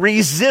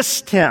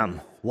 Resist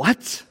him.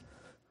 What?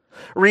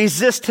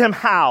 Resist him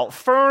how?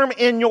 Firm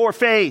in your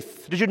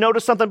faith. Did you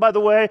notice something, by the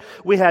way?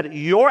 We had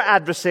your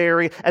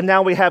adversary, and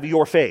now we have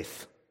your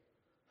faith.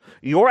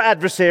 Your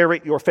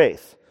adversary, your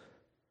faith.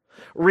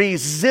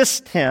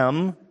 Resist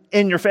him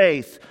in your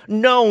faith,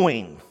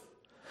 knowing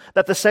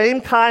that the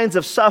same kinds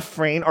of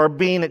suffering are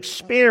being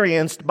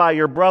experienced by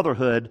your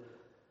brotherhood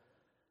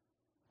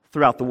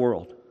throughout the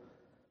world.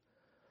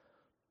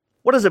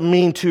 What does it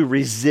mean to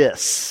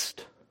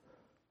resist?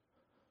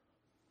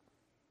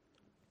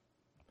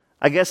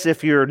 I guess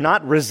if you're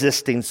not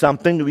resisting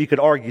something, we could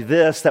argue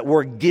this, that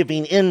we're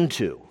giving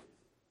into.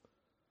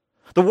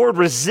 The word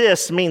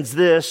resist means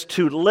this,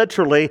 to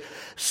literally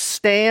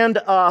stand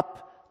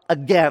up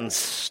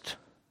against.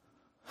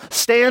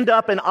 Stand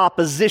up in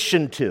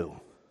opposition to.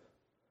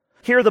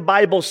 Here the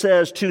Bible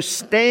says to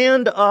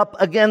stand up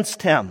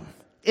against him,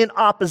 in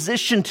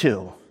opposition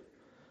to.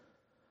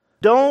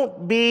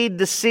 Don't be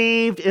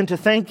deceived into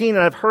thinking,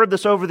 and I've heard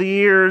this over the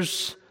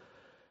years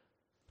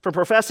from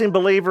professing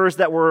believers,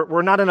 that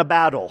we're not in a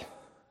battle.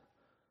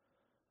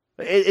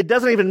 It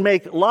doesn't even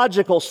make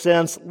logical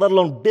sense, let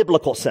alone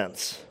biblical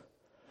sense.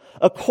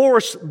 Of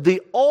course,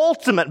 the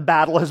ultimate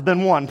battle has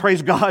been won,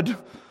 praise God.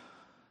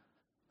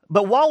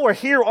 But while we're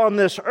here on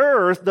this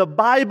earth, the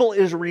Bible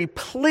is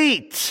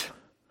replete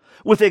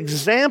with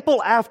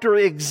example after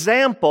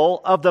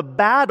example of the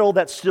battle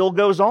that still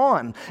goes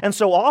on. And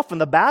so often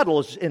the battle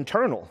is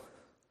internal.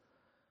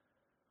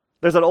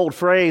 There's that old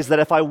phrase that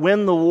if I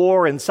win the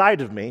war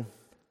inside of me,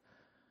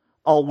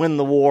 I'll win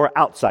the war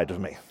outside of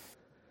me.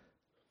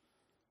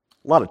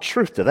 A lot of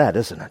truth to that,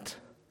 isn't it?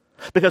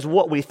 Because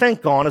what we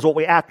think on is what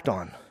we act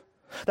on.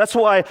 That's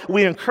why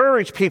we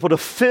encourage people to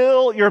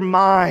fill your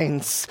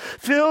minds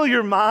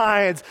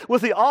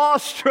with the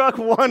awestruck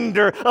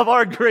wonder of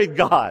our great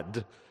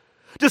God.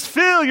 Just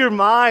fill your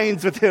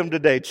minds with Him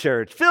today,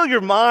 church. Fill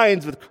your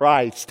minds with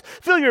Christ.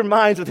 Fill your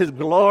minds with His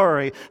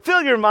glory.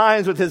 Fill your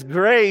minds with His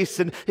grace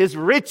and His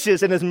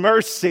riches and His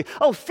mercy.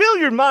 Oh, fill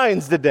your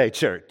minds today,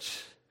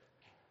 church.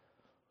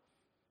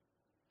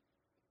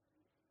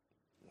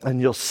 And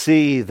you'll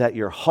see that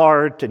your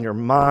heart and your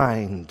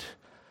mind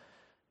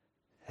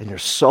and your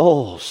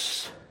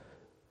souls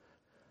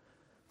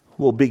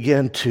will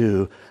begin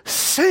to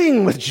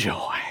sing with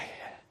joy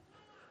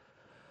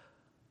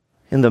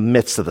in the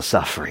midst of the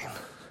suffering.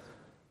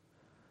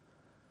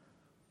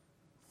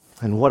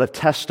 And what a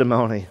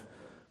testimony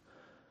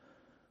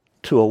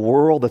to a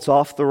world that's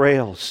off the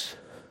rails,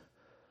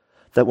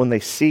 that when they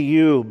see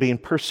you being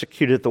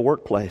persecuted at the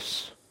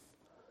workplace,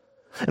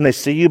 and they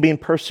see you being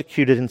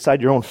persecuted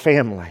inside your own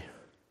family,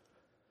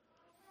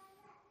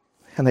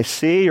 and they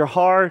see your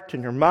heart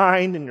and your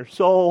mind and your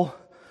soul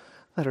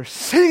that are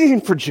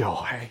singing for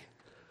joy.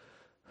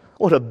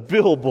 What a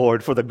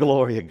billboard for the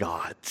glory of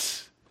God.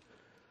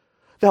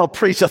 They'll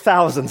preach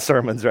 1,000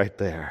 sermons right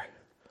there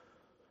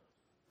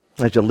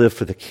as you live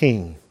for the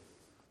King.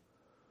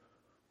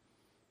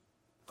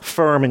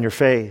 Firm in your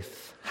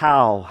faith.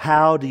 How?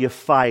 How do you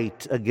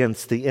fight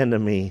against the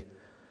enemy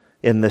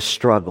in this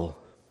struggle?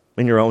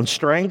 In your own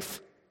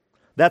strength?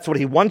 That's what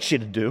he wants you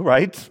to do,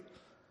 right?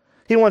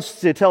 He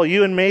wants to tell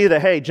you and me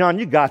that, hey, John,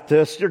 you got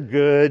this. You're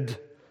good.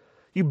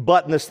 You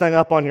button this thing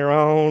up on your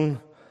own.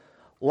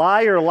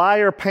 Liar,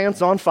 liar,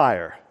 pants on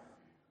fire.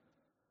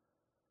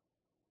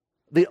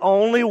 The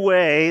only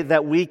way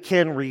that we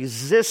can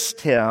resist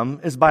him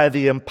is by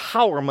the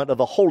empowerment of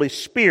the Holy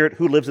Spirit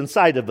who lives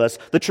inside of us,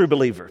 the true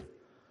believer.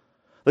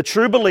 The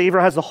true believer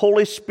has the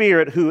Holy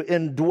Spirit who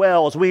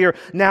indwells. We are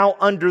now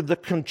under the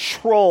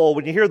control.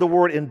 When you hear the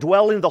word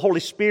indwelling the Holy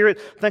Spirit,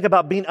 think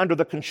about being under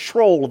the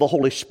control of the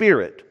Holy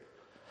Spirit.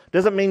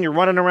 Doesn't mean you're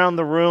running around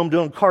the room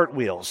doing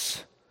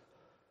cartwheels.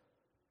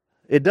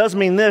 It does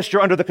mean this: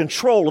 you're under the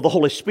control of the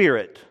Holy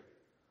Spirit.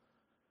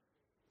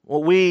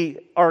 Well, we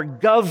are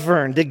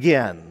governed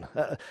again.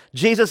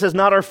 Jesus is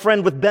not our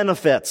friend with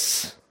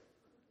benefits.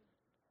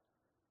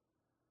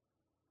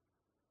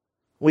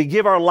 We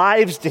give our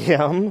lives to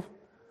him.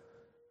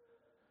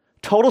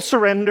 Total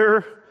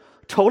surrender,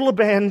 total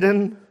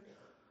abandon,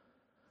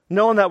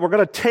 knowing that we're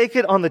going to take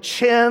it on the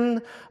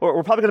chin, or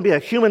we're probably going to be a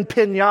human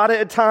pinata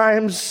at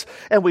times,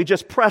 and we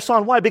just press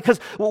on. Why? Because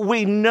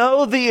we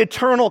know the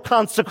eternal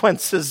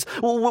consequences.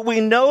 We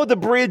know the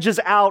bridge is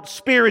out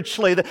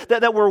spiritually,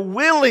 that we're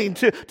willing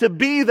to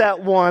be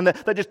that one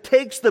that just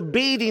takes the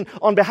beating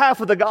on behalf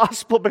of the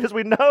gospel, because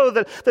we know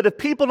that if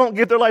people don't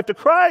give their life to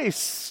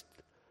Christ,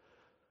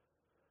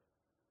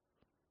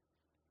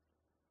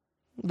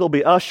 they'll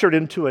be ushered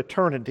into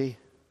eternity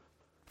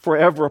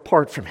forever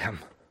apart from him.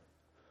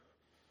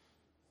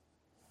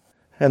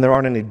 And there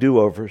aren't any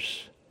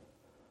do-overs.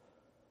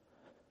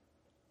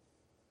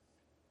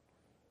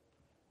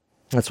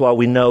 That's why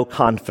we know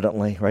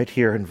confidently, right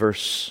here in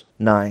verse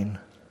 9.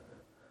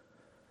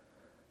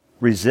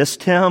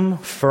 Resist him,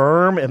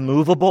 firm,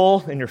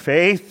 immovable in your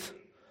faith.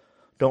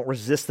 Don't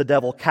resist the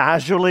devil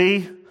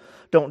casually.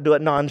 Don't do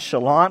it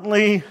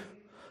nonchalantly.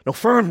 No,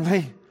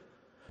 firmly.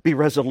 Be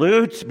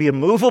resolute, be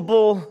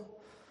immovable,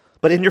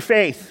 but in your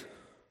faith.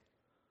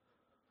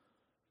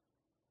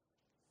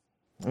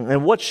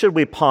 And what should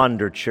we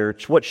ponder,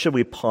 church? What should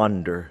we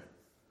ponder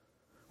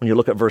when you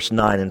look at verse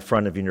 9 in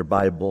front of you in your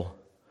Bible?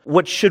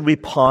 What should we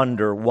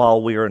ponder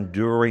while we are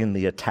enduring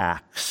the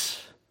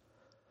attacks?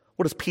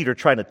 What is Peter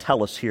trying to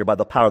tell us here by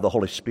the power of the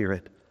Holy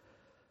Spirit?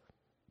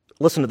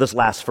 Listen to this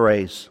last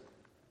phrase.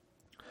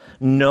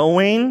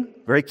 Knowing,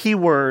 very key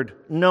word,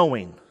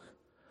 knowing.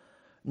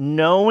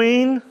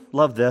 Knowing,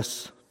 love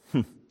this,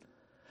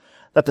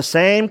 that the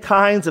same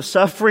kinds of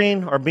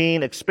suffering are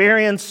being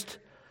experienced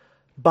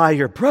by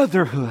your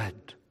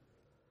brotherhood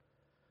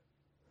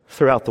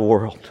throughout the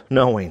world.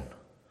 Knowing.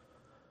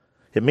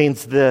 It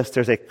means this: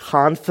 there's a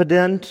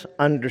confident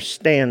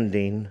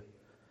understanding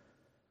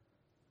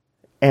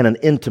and an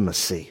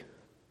intimacy.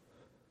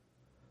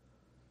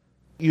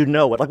 You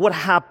know it. Like, what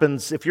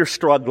happens if you're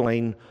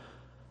struggling?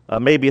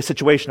 Maybe a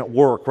situation at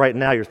work right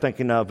now you're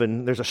thinking of,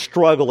 and there's a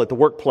struggle at the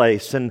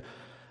workplace, and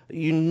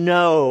you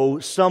know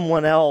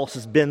someone else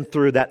has been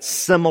through that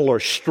similar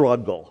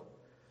struggle.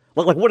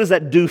 Like, what does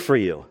that do for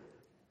you?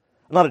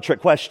 Not a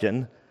trick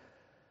question.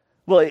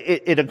 Well,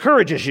 it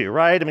encourages you,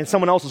 right? I mean,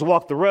 someone else has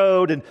walked the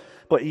road,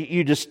 but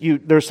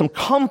there's some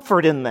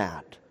comfort in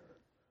that.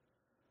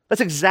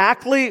 That's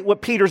exactly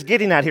what Peter's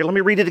getting at here. Let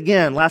me read it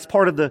again. Last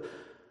part of the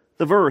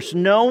verse.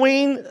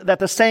 Knowing that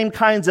the same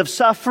kinds of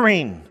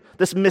suffering,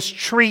 this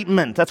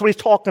mistreatment, that's what he's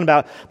talking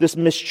about. This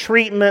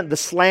mistreatment, the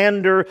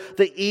slander,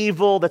 the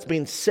evil that's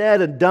being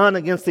said and done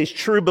against these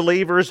true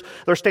believers.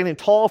 They're standing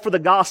tall for the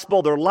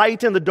gospel. They're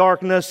light in the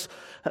darkness.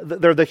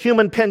 They're the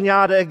human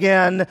pinata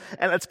again.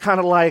 And it's kind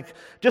of like,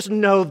 just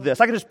know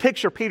this. I can just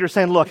picture Peter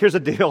saying, look, here's the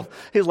deal.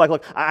 He's like,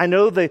 look, I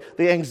know the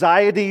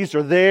anxieties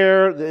are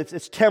there.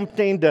 It's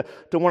tempting to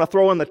want to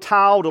throw in the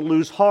towel, to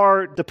lose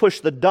heart, to push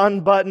the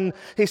done button.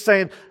 He's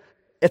saying,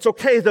 It's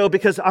okay, though,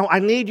 because I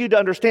need you to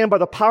understand by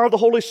the power of the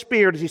Holy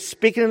Spirit, as He's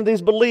speaking to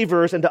these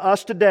believers and to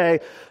us today,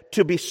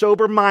 to be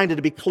sober-minded,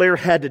 to be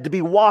clear-headed, to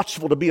be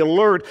watchful, to be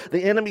alert.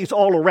 The enemy's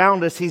all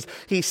around us. He's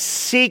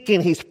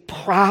seeking, he's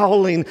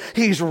prowling,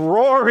 he's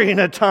roaring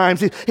at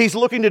times. He's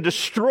looking to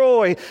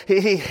destroy.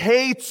 He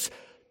hates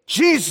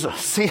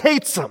Jesus. He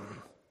hates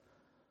Him.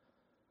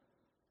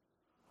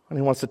 And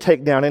he wants to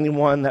take down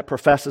anyone that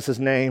professes His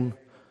name.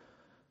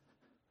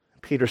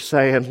 Peter's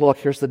saying, look,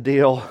 here's the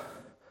deal.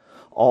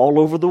 All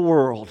over the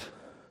world,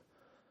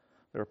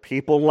 there are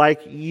people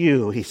like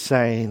you, he's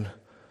saying,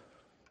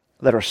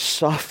 that are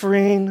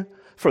suffering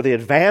for the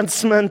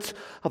advancement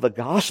of the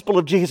gospel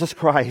of Jesus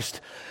Christ.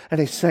 And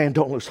he's saying,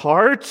 don't lose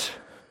heart.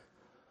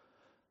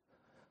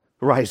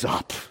 Rise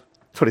up.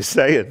 That's what he's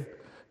saying.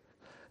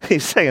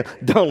 He's saying,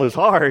 don't lose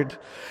heart.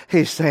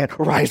 He's saying,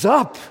 rise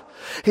up.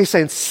 He's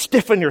saying,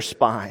 stiffen your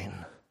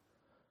spine.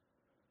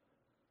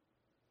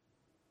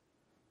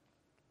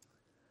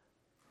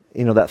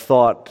 You know, that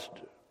thought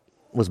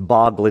was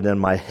boggling in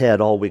my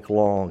head all week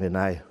long, and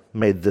I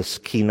made this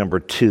key number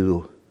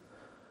 2.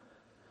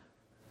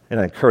 And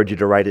I encourage you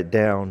to write it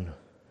down.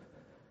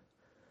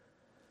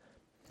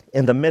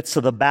 In the midst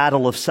of the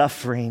battle of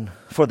suffering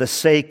for the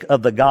sake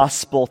of the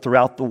gospel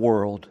throughout the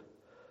world,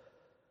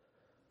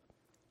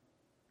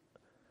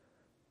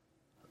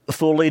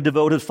 fully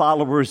devoted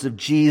followers of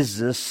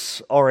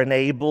Jesus are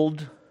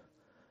enabled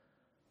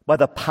by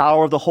the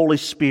power of the Holy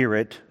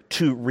Spirit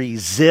to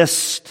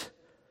resist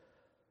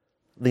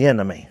the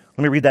enemy.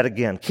 Let me read that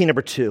again. Key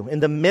number 2.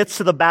 In the midst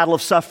of the battle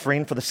of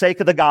suffering for the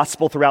sake of the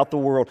gospel throughout the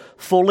world,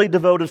 fully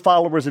devoted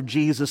followers of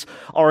Jesus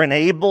are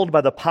enabled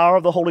by the power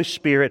of the Holy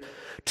Spirit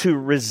to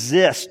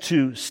resist,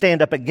 to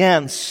stand up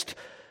against,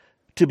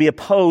 to be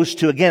opposed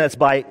to. Again, it's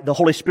by the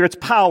Holy Spirit's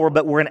power,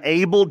 but we're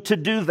enabled to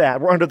do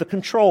that. We're under the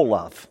control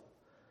of.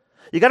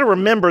 You got to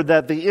remember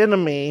that the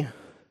enemy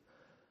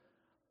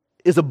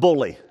is a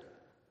bully.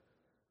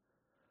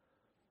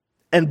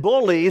 And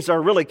bullies are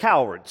really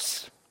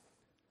cowards.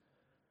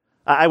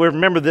 I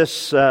remember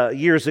this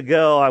years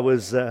ago. I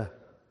was out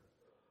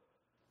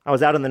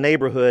in the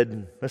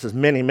neighborhood. This is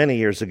many, many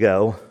years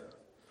ago.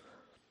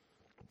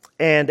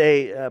 And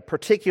a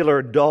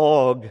particular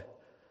dog,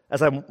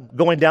 as I'm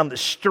going down the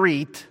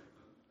street,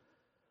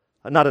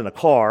 not in a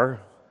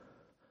car,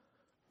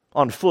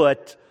 on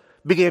foot,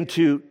 began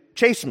to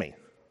chase me.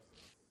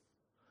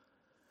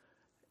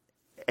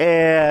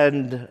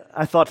 And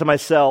I thought to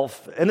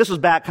myself, and this was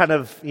back kind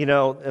of, in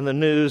the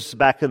news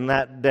back in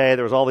that day,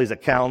 there was all these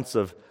accounts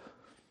of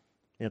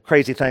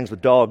crazy things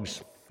with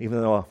dogs, even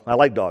though I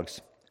like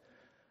dogs.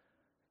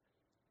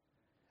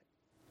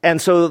 And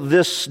so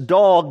this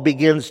dog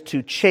begins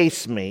to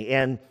chase me,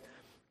 and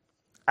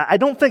I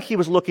don't think he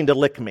was looking to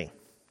lick me.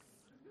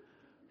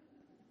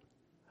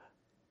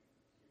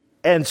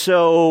 And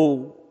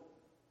so,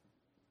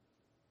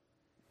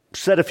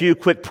 said a few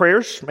quick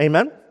prayers,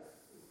 amen.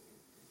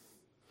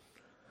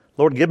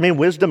 Lord, give me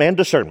wisdom and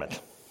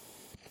discernment.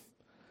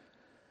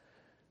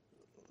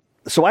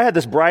 So I had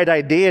this bright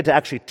idea to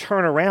actually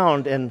turn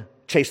around and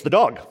chase the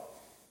dog,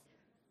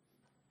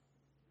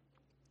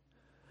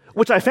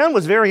 which I found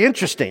was very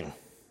interesting,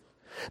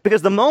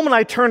 because the moment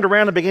I turned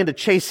around and began to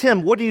chase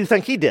him, what do you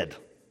think he did?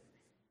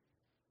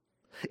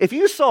 If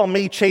you saw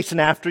me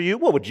chasing after you,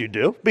 what would you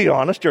do? Be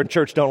honest, you're in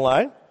church, don't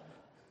lie.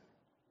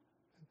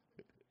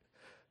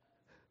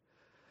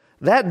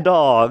 That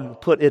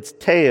dog put its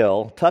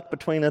tail tucked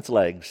between its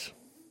legs,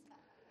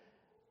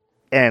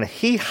 and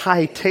he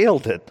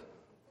hightailed it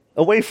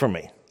away from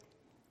me.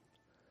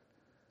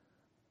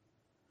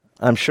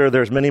 I'm sure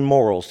there's many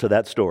morals to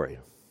that story.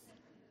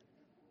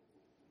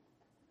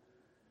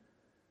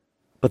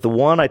 But the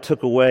one I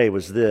took away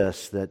was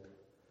this, that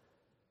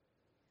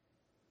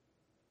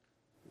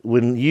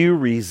when you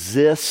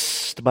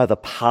resist by the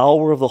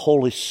power of the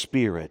Holy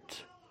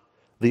Spirit,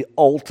 the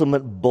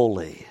ultimate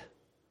bully,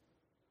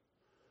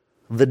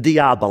 the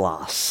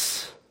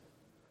diabolos,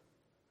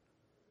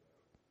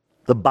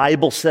 the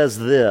Bible says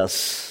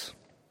this,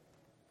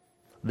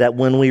 that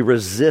when we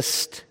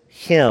resist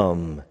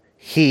him,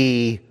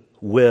 he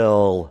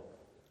will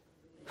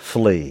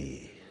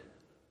flee.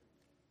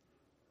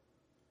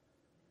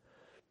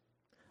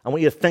 I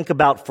want you to think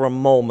about for a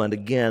moment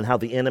again how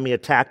the enemy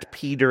attacked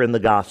Peter in the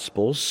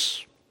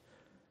Gospels.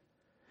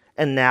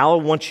 And now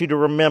I want you to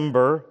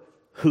remember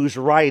who's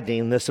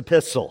writing this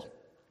epistle.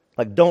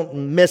 Like, don't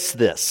miss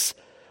this.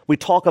 We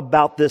talk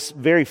about this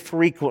very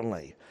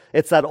frequently.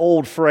 It's that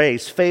old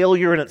phrase,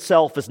 failure in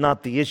itself is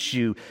not the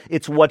issue.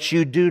 It's what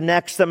you do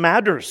next that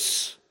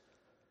matters.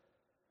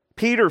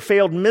 Peter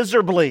failed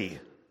miserably.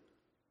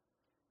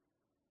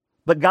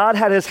 But God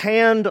had his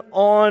hand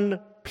on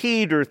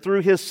Peter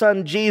through his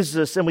son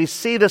Jesus, and we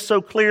see this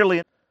so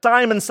clearly.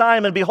 Simon,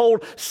 Simon,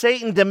 behold,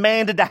 Satan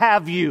demanded to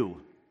have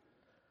you,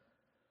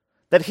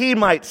 that he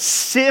might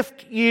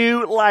sift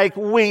you like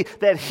wheat,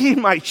 that he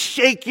might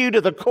shake you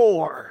to the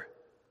core.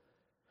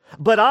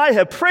 But I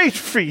have prayed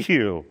for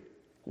you.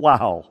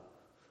 Wow.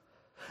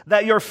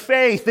 That your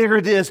faith, there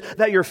it is,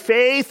 that your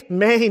faith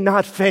may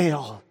not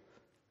fail.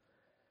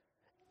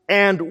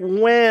 And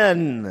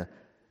when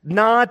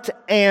Not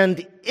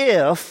and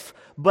if,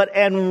 but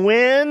and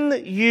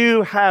when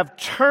you have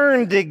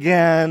turned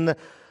again,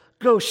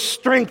 go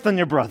strengthen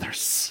your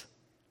brothers.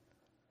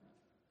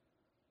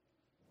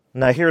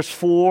 Now here's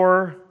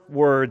 4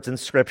 words in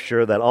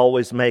Scripture that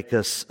always make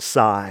us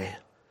sigh.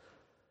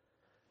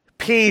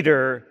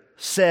 Peter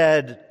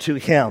said to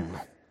him,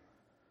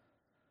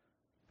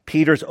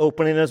 Peter's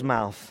opening his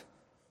mouth,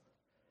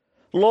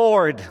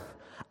 Lord,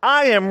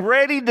 I am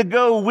ready to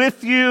go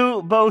with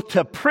you both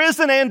to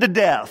prison and to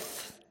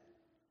death.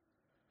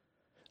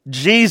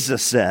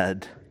 Jesus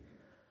said,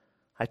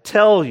 I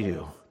tell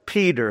you,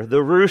 Peter,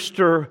 the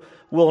rooster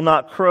will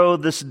not crow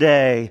this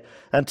day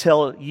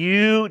until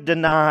you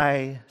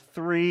deny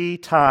 3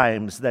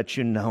 times that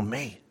you know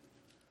me.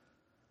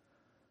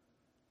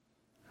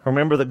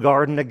 Remember the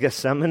Garden of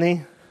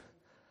Gethsemane?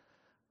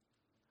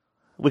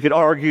 We could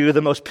argue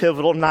the most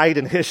pivotal night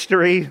in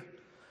history.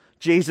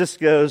 Jesus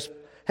goes,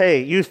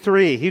 hey, you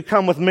 3, you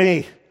come with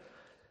me.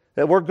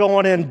 We're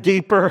going in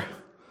deeper.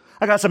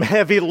 I got some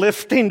heavy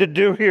lifting to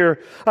do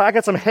here. I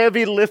got some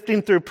heavy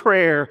lifting through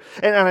prayer.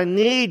 And I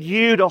need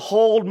you to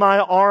hold my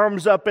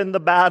arms up in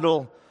the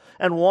battle.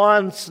 And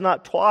once,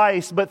 not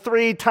twice, but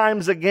 3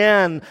 times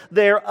again,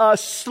 they're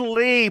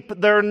asleep.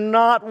 They're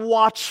not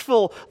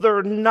watchful.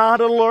 They're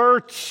not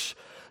alert.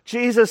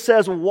 Jesus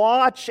says,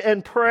 watch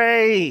and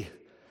pray.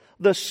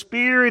 The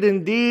spirit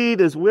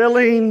indeed is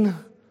willing,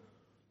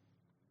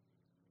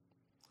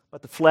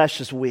 but the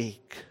flesh is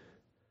weak.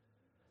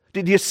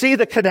 Did you see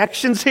the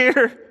connections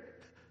here?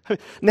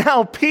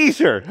 Now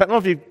Peter, I don't know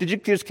if did you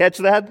just catch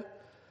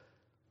that?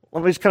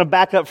 Let me just kind of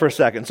back up for a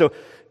second. So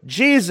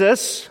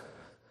Jesus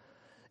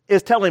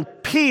is telling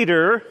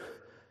Peter,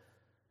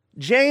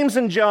 James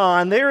and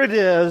John, there it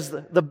is,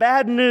 the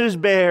bad news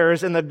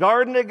bears in the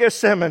Garden of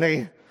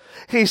Gethsemane.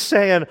 He's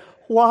saying,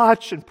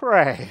 watch and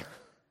pray.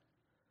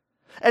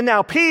 And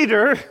now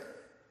Peter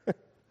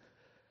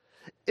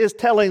is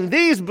telling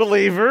these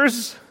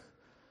believers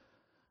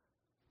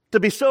to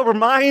be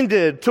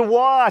sober-minded, to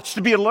watch,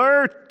 to be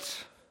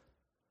alert.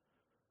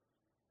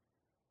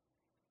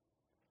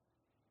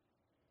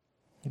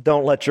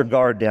 Don't let your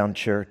guard down,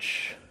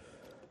 church.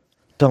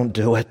 Don't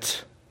do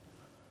it.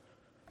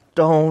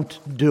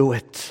 Don't do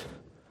it.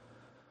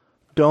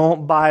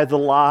 Don't buy the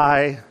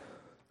lie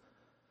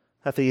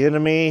that the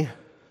enemy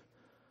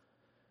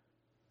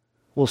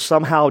will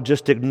somehow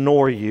just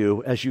ignore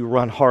you as you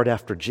run hard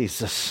after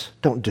Jesus.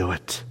 Don't do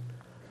it.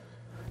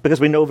 Because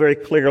we know very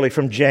clearly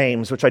from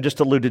James, which I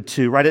just alluded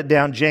to. Write it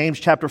down, James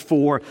chapter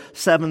 4,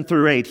 7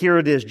 through 8. Here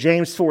it is,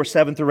 James 4,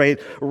 7 through 8.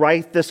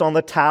 Write this on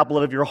the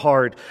tablet of your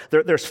heart.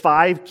 There's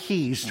 5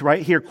 keys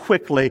right here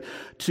quickly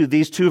to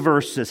these 2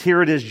 verses.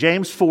 Here it is,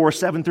 James 4,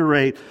 7 through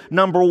 8.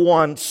 Number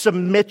 1,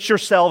 submit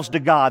yourselves to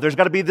God. There's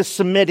got to be this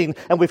submitting,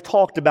 and we've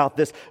talked about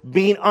this.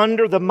 Being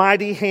under the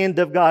mighty hand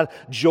of God,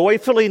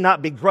 joyfully,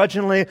 not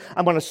begrudgingly.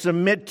 I'm going to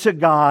submit to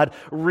God.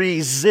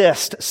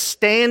 Resist,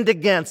 stand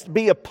against,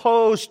 be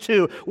opposed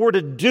to. We're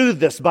to do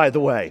this, by the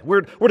way.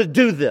 We're to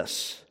do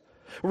this.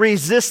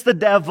 Resist the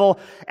devil,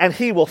 and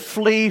he will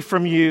flee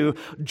from you.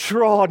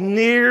 Draw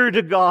near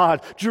to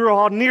God.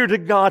 Draw near to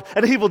God,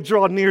 and he will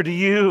draw near to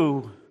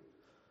you.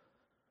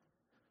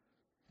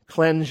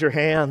 Cleanse your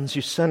hands,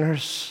 you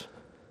sinners.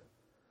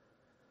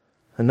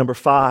 And number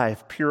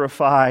 5,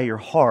 purify your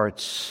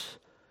hearts.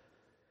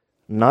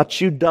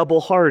 Not you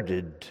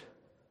double-hearted,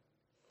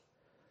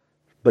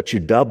 but you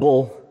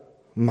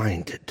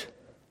double-minded.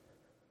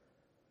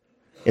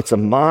 It's a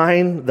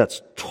mind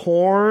that's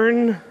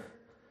torn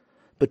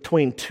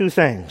between 2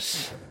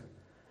 things.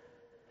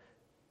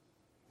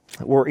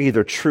 We're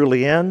either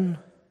truly in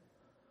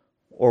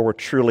or we're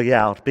truly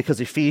out. Because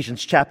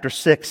Ephesians chapter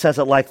 6 says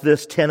it like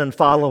this, 10 and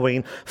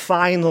following.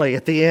 Finally,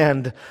 at the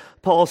end,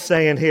 Paul's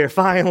saying here,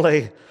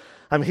 finally,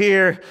 I'm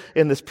here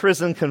in this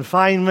prison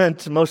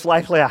confinement, most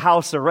likely a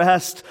house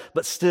arrest,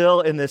 but still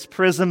in this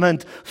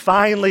imprisonment.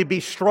 Finally, be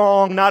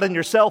strong, not in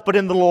yourself, but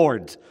in the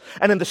Lord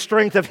and in the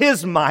strength of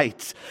His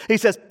might. He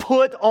says,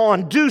 put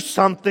on, do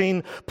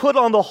something, put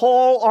on the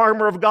whole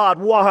armor of God.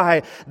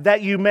 Why?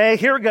 That you may,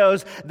 here it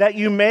goes, that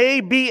you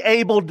may be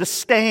able to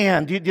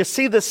stand. You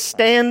see the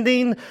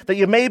standing? That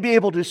you may be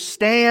able to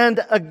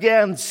stand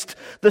against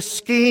the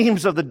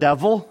schemes of the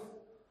devil.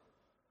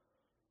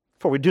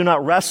 For we do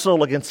not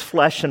wrestle against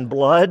flesh and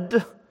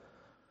blood.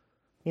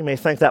 You may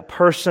think that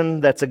person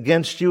that's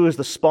against you is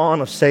the spawn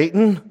of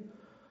Satan.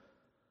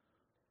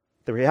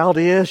 The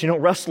reality is you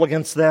don't wrestle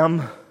against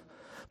them,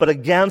 but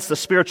against the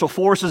spiritual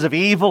forces of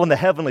evil in the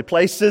heavenly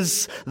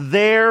places.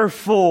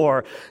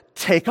 Therefore,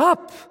 take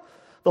up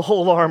the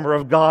whole armor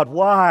of God.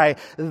 Why?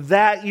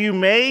 That you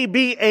may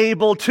be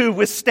able to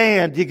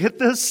withstand. You get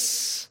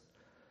this?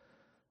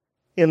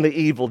 In the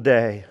evil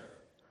day.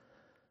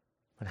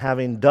 And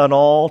having done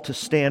all, to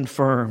stand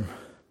firm.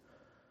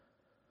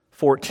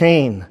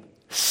 14,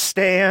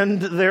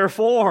 stand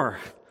therefore,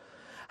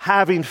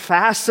 having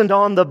fastened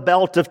on the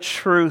belt of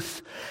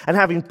truth, and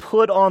having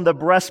put on the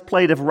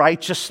breastplate of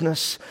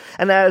righteousness,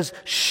 and as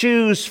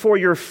shoes for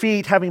your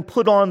feet, having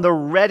put on the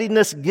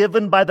readiness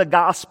given by the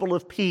gospel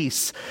of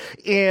peace.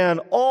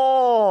 In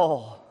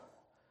all,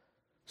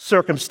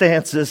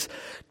 circumstances,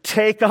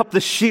 take up the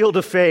shield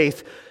of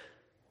faith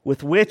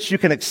with which you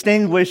can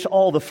extinguish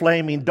all the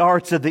flaming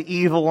darts of the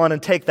evil one,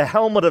 and take the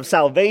helmet of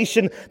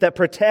salvation that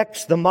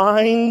protects the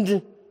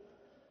mind,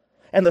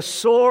 and the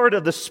sword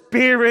of the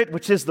Spirit,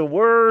 which is the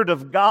Word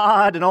of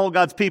God. And all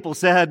God's people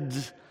said,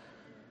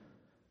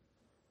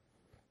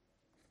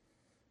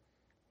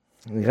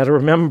 you got to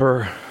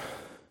remember,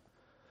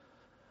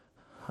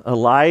 a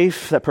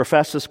life that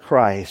professes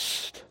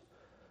Christ,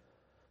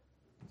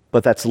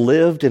 but that's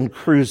lived in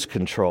cruise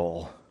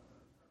control,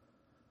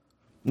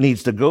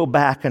 needs to go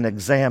back and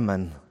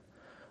examine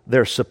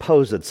their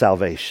supposed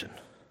salvation.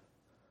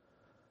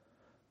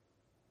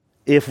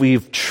 If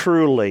you've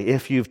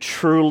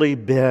truly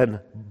been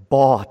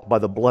bought by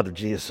the blood of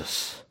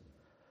Jesus,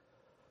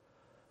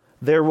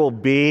 there will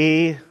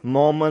be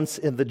moments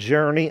in the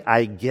journey,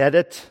 I get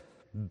it,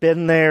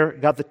 been there,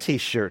 got the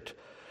t-shirt.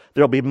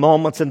 There'll be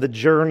moments in the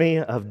journey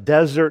of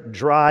desert,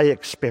 dry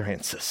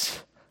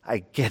experiences. I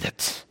get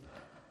it.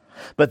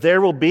 But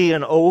there will be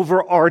an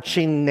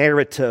overarching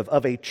narrative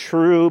of a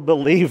true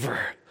believer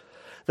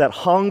that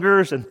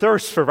hungers and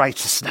thirsts for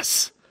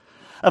righteousness,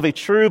 of a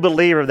true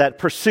believer that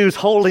pursues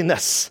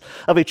holiness,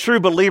 of a true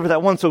believer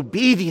that wants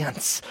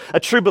obedience, a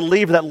true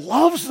believer that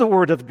loves the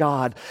Word of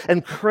God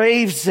and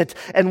craves it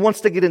and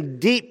wants to get in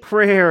deep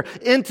prayer,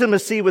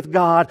 intimacy with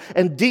God,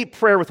 and deep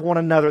prayer with one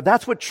another.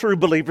 That's what true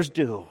believers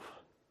do.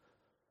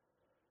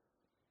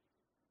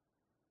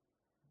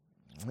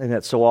 And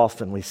yet so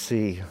often we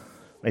see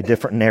a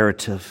different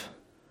narrative.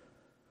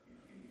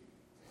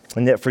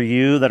 And yet for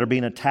you that are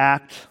being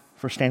attacked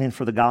for standing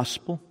for the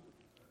gospel,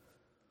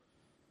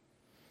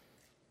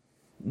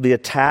 the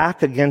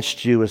attack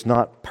against you is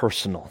not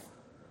personal.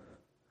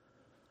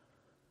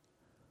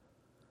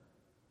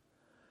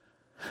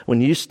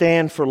 When you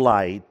stand for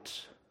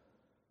light,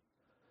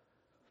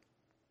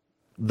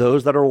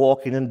 those that are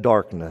walking in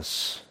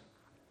darkness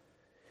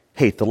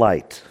hate the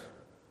light.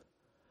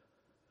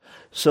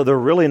 So they're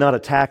really not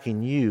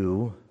attacking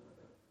you.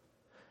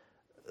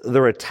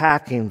 They're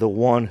attacking the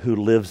one who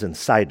lives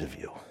inside of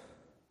you.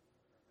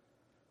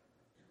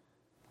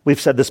 We've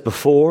said this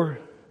before.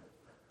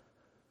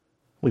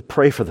 We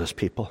pray for those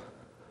people.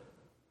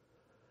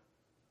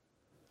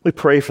 We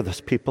pray for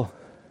those people.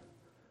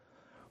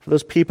 For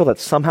those people that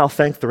somehow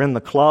think they're in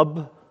the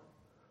club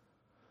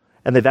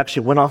and they've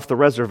actually went off the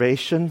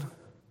reservation.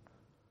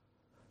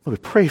 We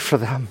pray for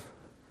them.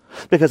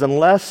 Because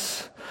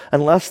unless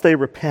they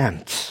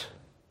repent,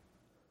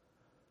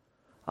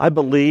 I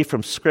believe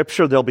from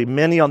Scripture there'll be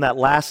many on that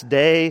last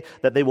day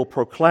that they will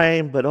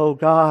proclaim, but oh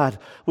God,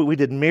 we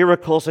did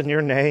miracles in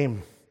your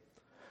name.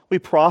 We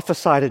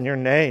prophesied in your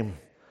name.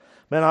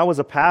 Man, I was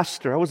a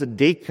pastor, I was a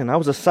deacon, I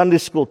was a Sunday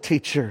school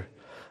teacher.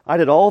 I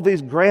did all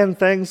these grand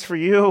things for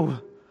you.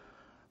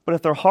 But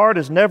if their heart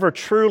has never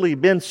truly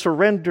been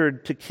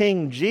surrendered to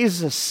King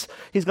Jesus,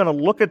 He's going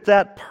to look at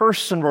that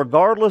person,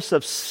 regardless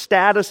of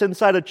status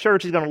inside a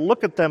church. He's going to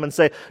look at them and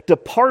say,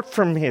 depart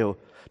from you.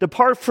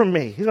 Depart from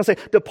me. He's going to say,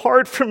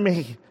 depart from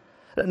me.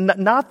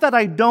 Not that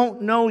I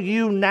don't know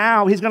you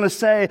now. He's going to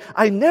say,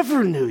 I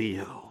never knew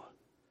you.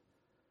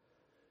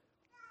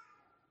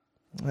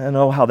 I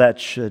know how that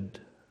should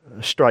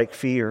strike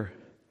fear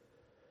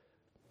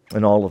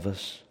in all of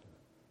us.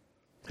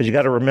 Because you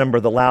got to remember,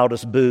 the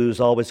loudest boos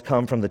always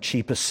come from the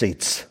cheapest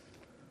seats.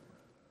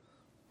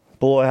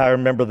 Boy, I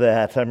remember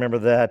that.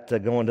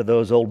 Going to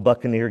those old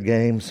Buccaneer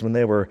games when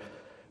they were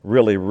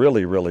really,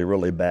 really, really,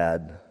 really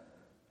bad.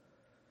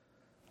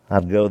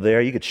 I'd go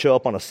there. You could show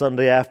up on a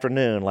Sunday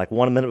afternoon, like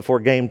 1 minute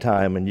before game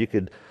time, and you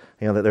could,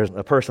 there's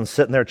a person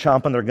sitting there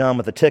chomping their gum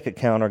at the ticket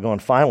counter going,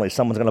 finally,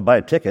 someone's going to buy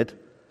a ticket.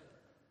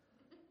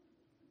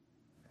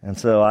 And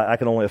so I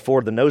could only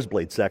afford the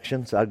nosebleed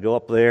section, so I'd go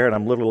up there, and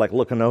I'm literally like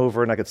looking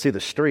over, and I could see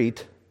the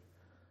street.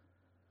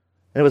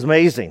 And it was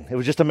amazing. It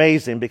was just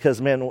amazing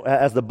because, man,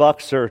 as the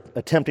Bucs are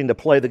attempting to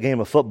play the game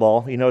of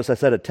football, you notice I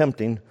said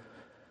attempting.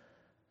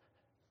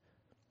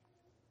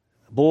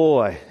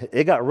 Boy,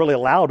 it got really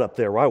loud up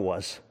there where I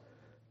was.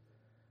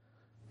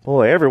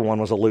 Boy,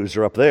 everyone was a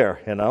loser up there,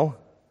 The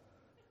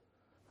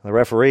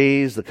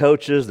referees, the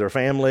coaches, their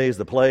families,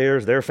 the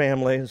players, their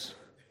families.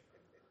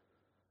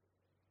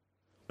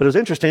 But it was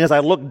interesting, as I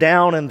looked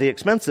down in the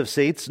expensive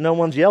seats, no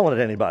one's yelling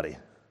at anybody.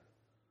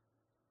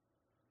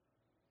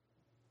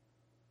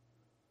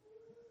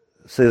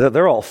 See,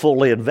 they're all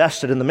fully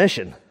invested in the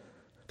mission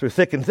through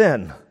thick and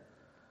thin.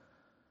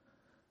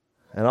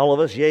 And all of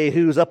us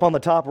yahoos up on the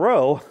top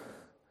row,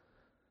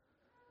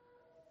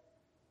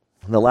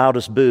 the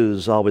loudest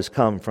boos always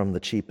come from the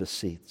cheapest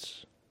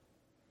seats.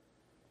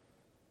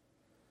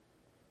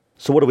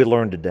 So what do we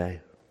learn today?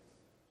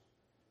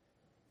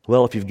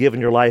 Well, if you've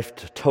given your life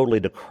totally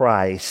to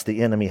Christ,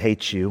 the enemy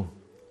hates you.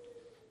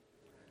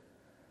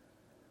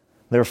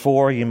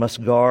 Therefore, you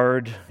must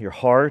guard your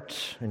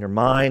heart and your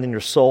mind and your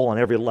soul on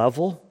every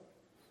level.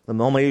 The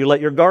moment you let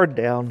your guard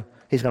down,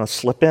 he's going to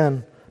slip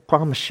in,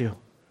 promise you.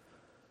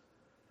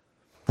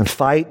 And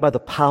fight by the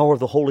power of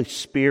the Holy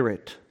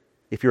Spirit.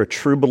 If you're a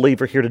true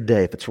believer here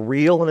today, if it's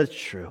real and it's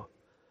true,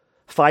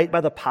 Fight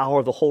by the power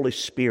of the Holy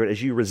Spirit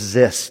as you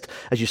resist,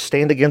 as you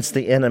stand against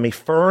the enemy,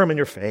 firm in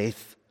your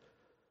faith,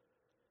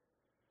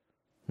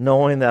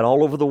 knowing that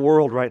all over the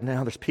world right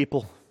now there's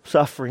people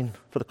suffering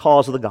for the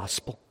cause of the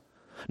gospel,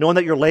 knowing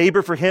that your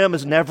labor for Him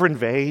is never in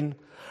vain,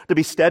 to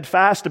be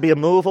steadfast, to be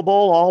immovable,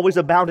 always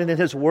abounding in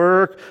His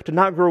work, to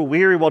not grow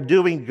weary while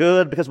doing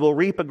good, because we'll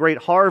reap a great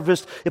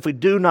harvest if we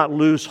do not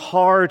lose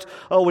heart.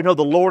 Oh, we know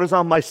the Lord is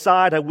on my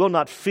side. I will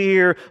not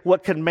fear.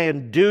 What can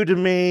man do to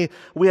me?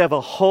 We have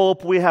a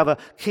hope. We have a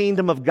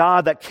kingdom of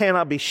God that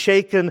cannot be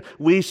shaken.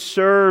 We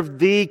serve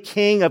the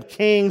King of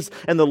kings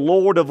and the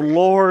Lord of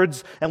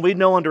lords, and we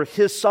know under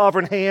His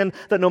sovereign hand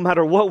that no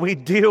matter what we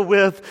deal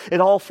with,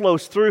 it all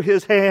flows through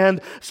His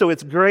hand. So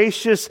it's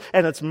gracious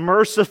and it's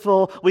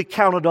merciful. We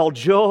count it all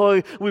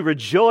joy. We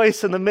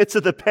rejoice in the midst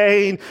of the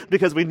pain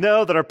because we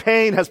know that our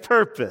pain has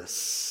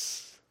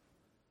purpose.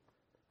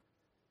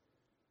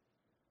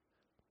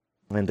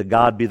 And to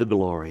God be the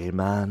glory.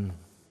 Amen.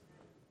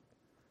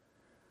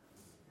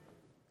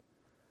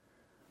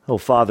 Oh,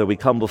 Father, we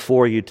come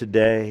before you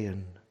today,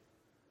 and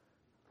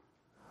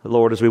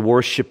Lord, as we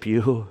worship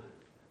you,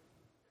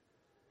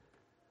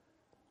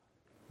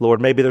 Lord,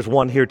 maybe there's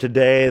one here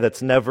today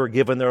that's never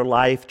given their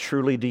life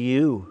truly to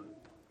you.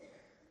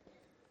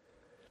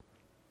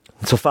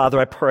 So, Father,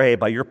 I pray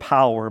by your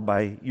power,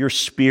 by your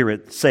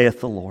Spirit,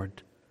 saith the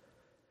Lord.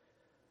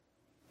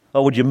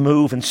 Oh, would you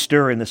move and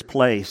stir in this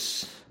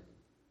place?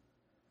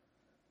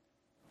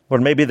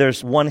 Lord, maybe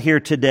there's one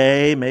here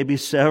today, maybe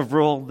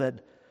several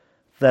that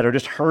are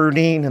just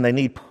hurting and they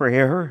need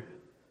prayer.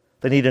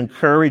 They need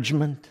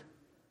encouragement.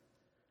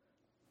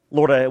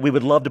 Lord, we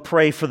would love to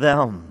pray for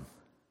them.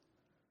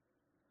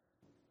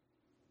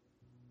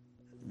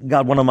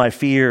 God, one of my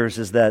fears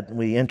is that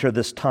we enter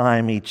this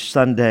time each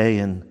Sunday,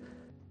 and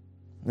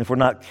if we're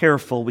not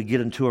careful, we get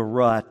into a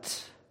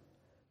rut.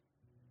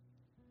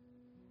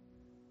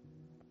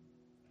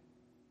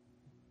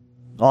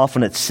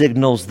 Often it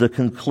signals the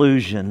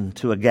conclusion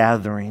to a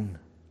gathering.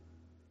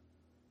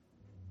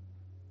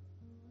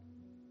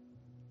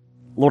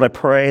 Lord, I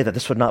pray that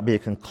this would not be a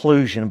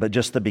conclusion, but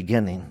just the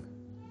beginning.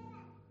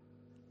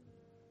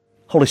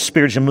 Holy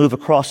Spirit, you move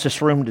across this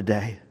room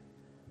today.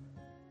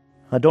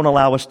 Don't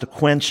allow us to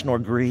quench nor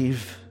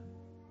grieve.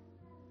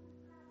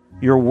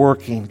 You're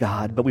working,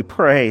 God, but we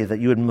pray that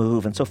you would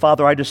move. And so,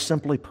 Father, I just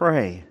simply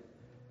pray,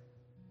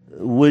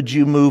 would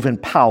you move in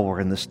power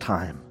in this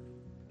time?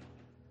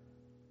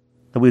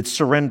 That we'd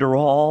surrender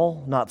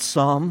all, not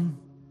some.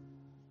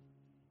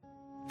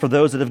 For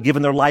those that have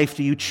given their life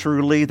to you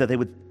truly, that they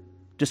would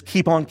just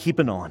keep on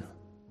keeping on.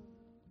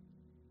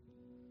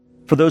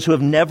 For those who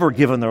have never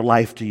given their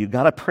life to you,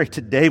 God, I pray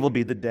today will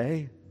be the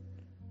day.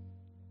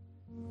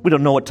 We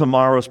don't know what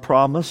tomorrow's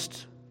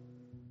promised.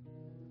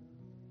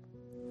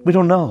 We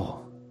don't know.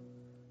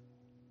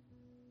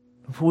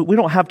 We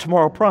don't have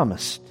tomorrow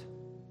promised.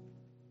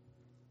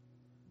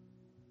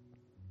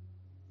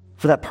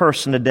 For that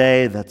person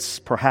today that's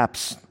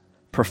perhaps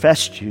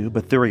professed you,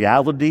 but the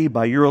reality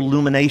by your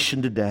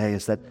illumination today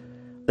is that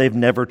they've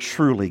never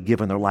truly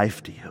given their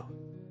life to you.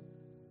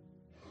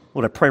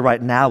 What I pray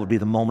right now would be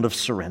the moment of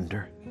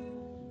surrender.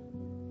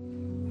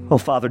 Oh,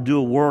 Father, do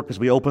a work as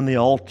we open the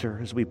altar,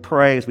 as we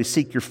pray, as we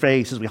seek your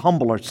face, as we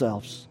humble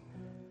ourselves.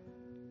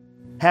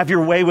 Have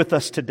your way with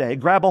us today.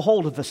 Grab a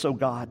hold of us, oh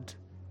God.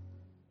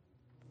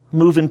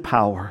 Move in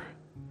power.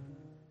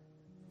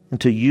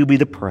 And to you be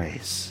the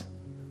praise.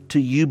 To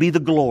you be the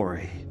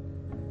glory.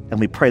 And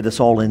we pray this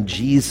all in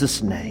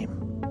Jesus' name.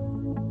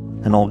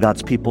 And all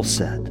God's people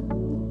said,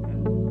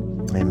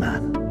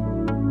 amen.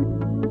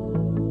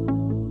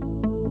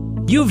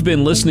 You've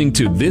been listening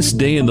to This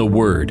Day in the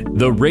Word,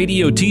 the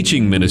radio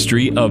teaching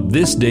ministry of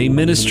This Day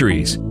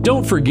Ministries.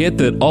 Don't forget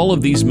that all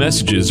of these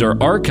messages are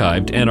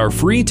archived and are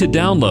free to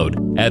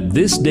download at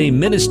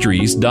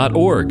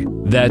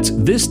thisdayministries.org. That's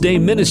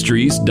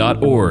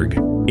thisdayministries.org.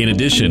 In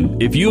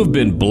addition, if you have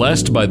been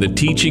blessed by the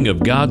teaching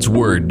of God's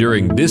Word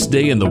during This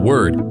Day in the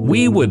Word,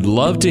 we would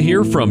love to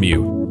hear from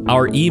you.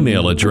 Our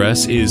email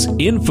address is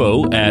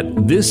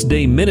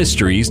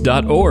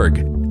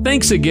info@thisdayministries.org.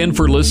 Thanks again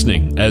for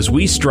listening as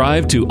we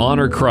strive to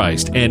honor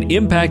Christ and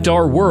impact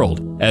our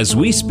world as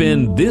we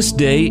spend this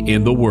day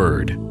in the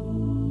Word.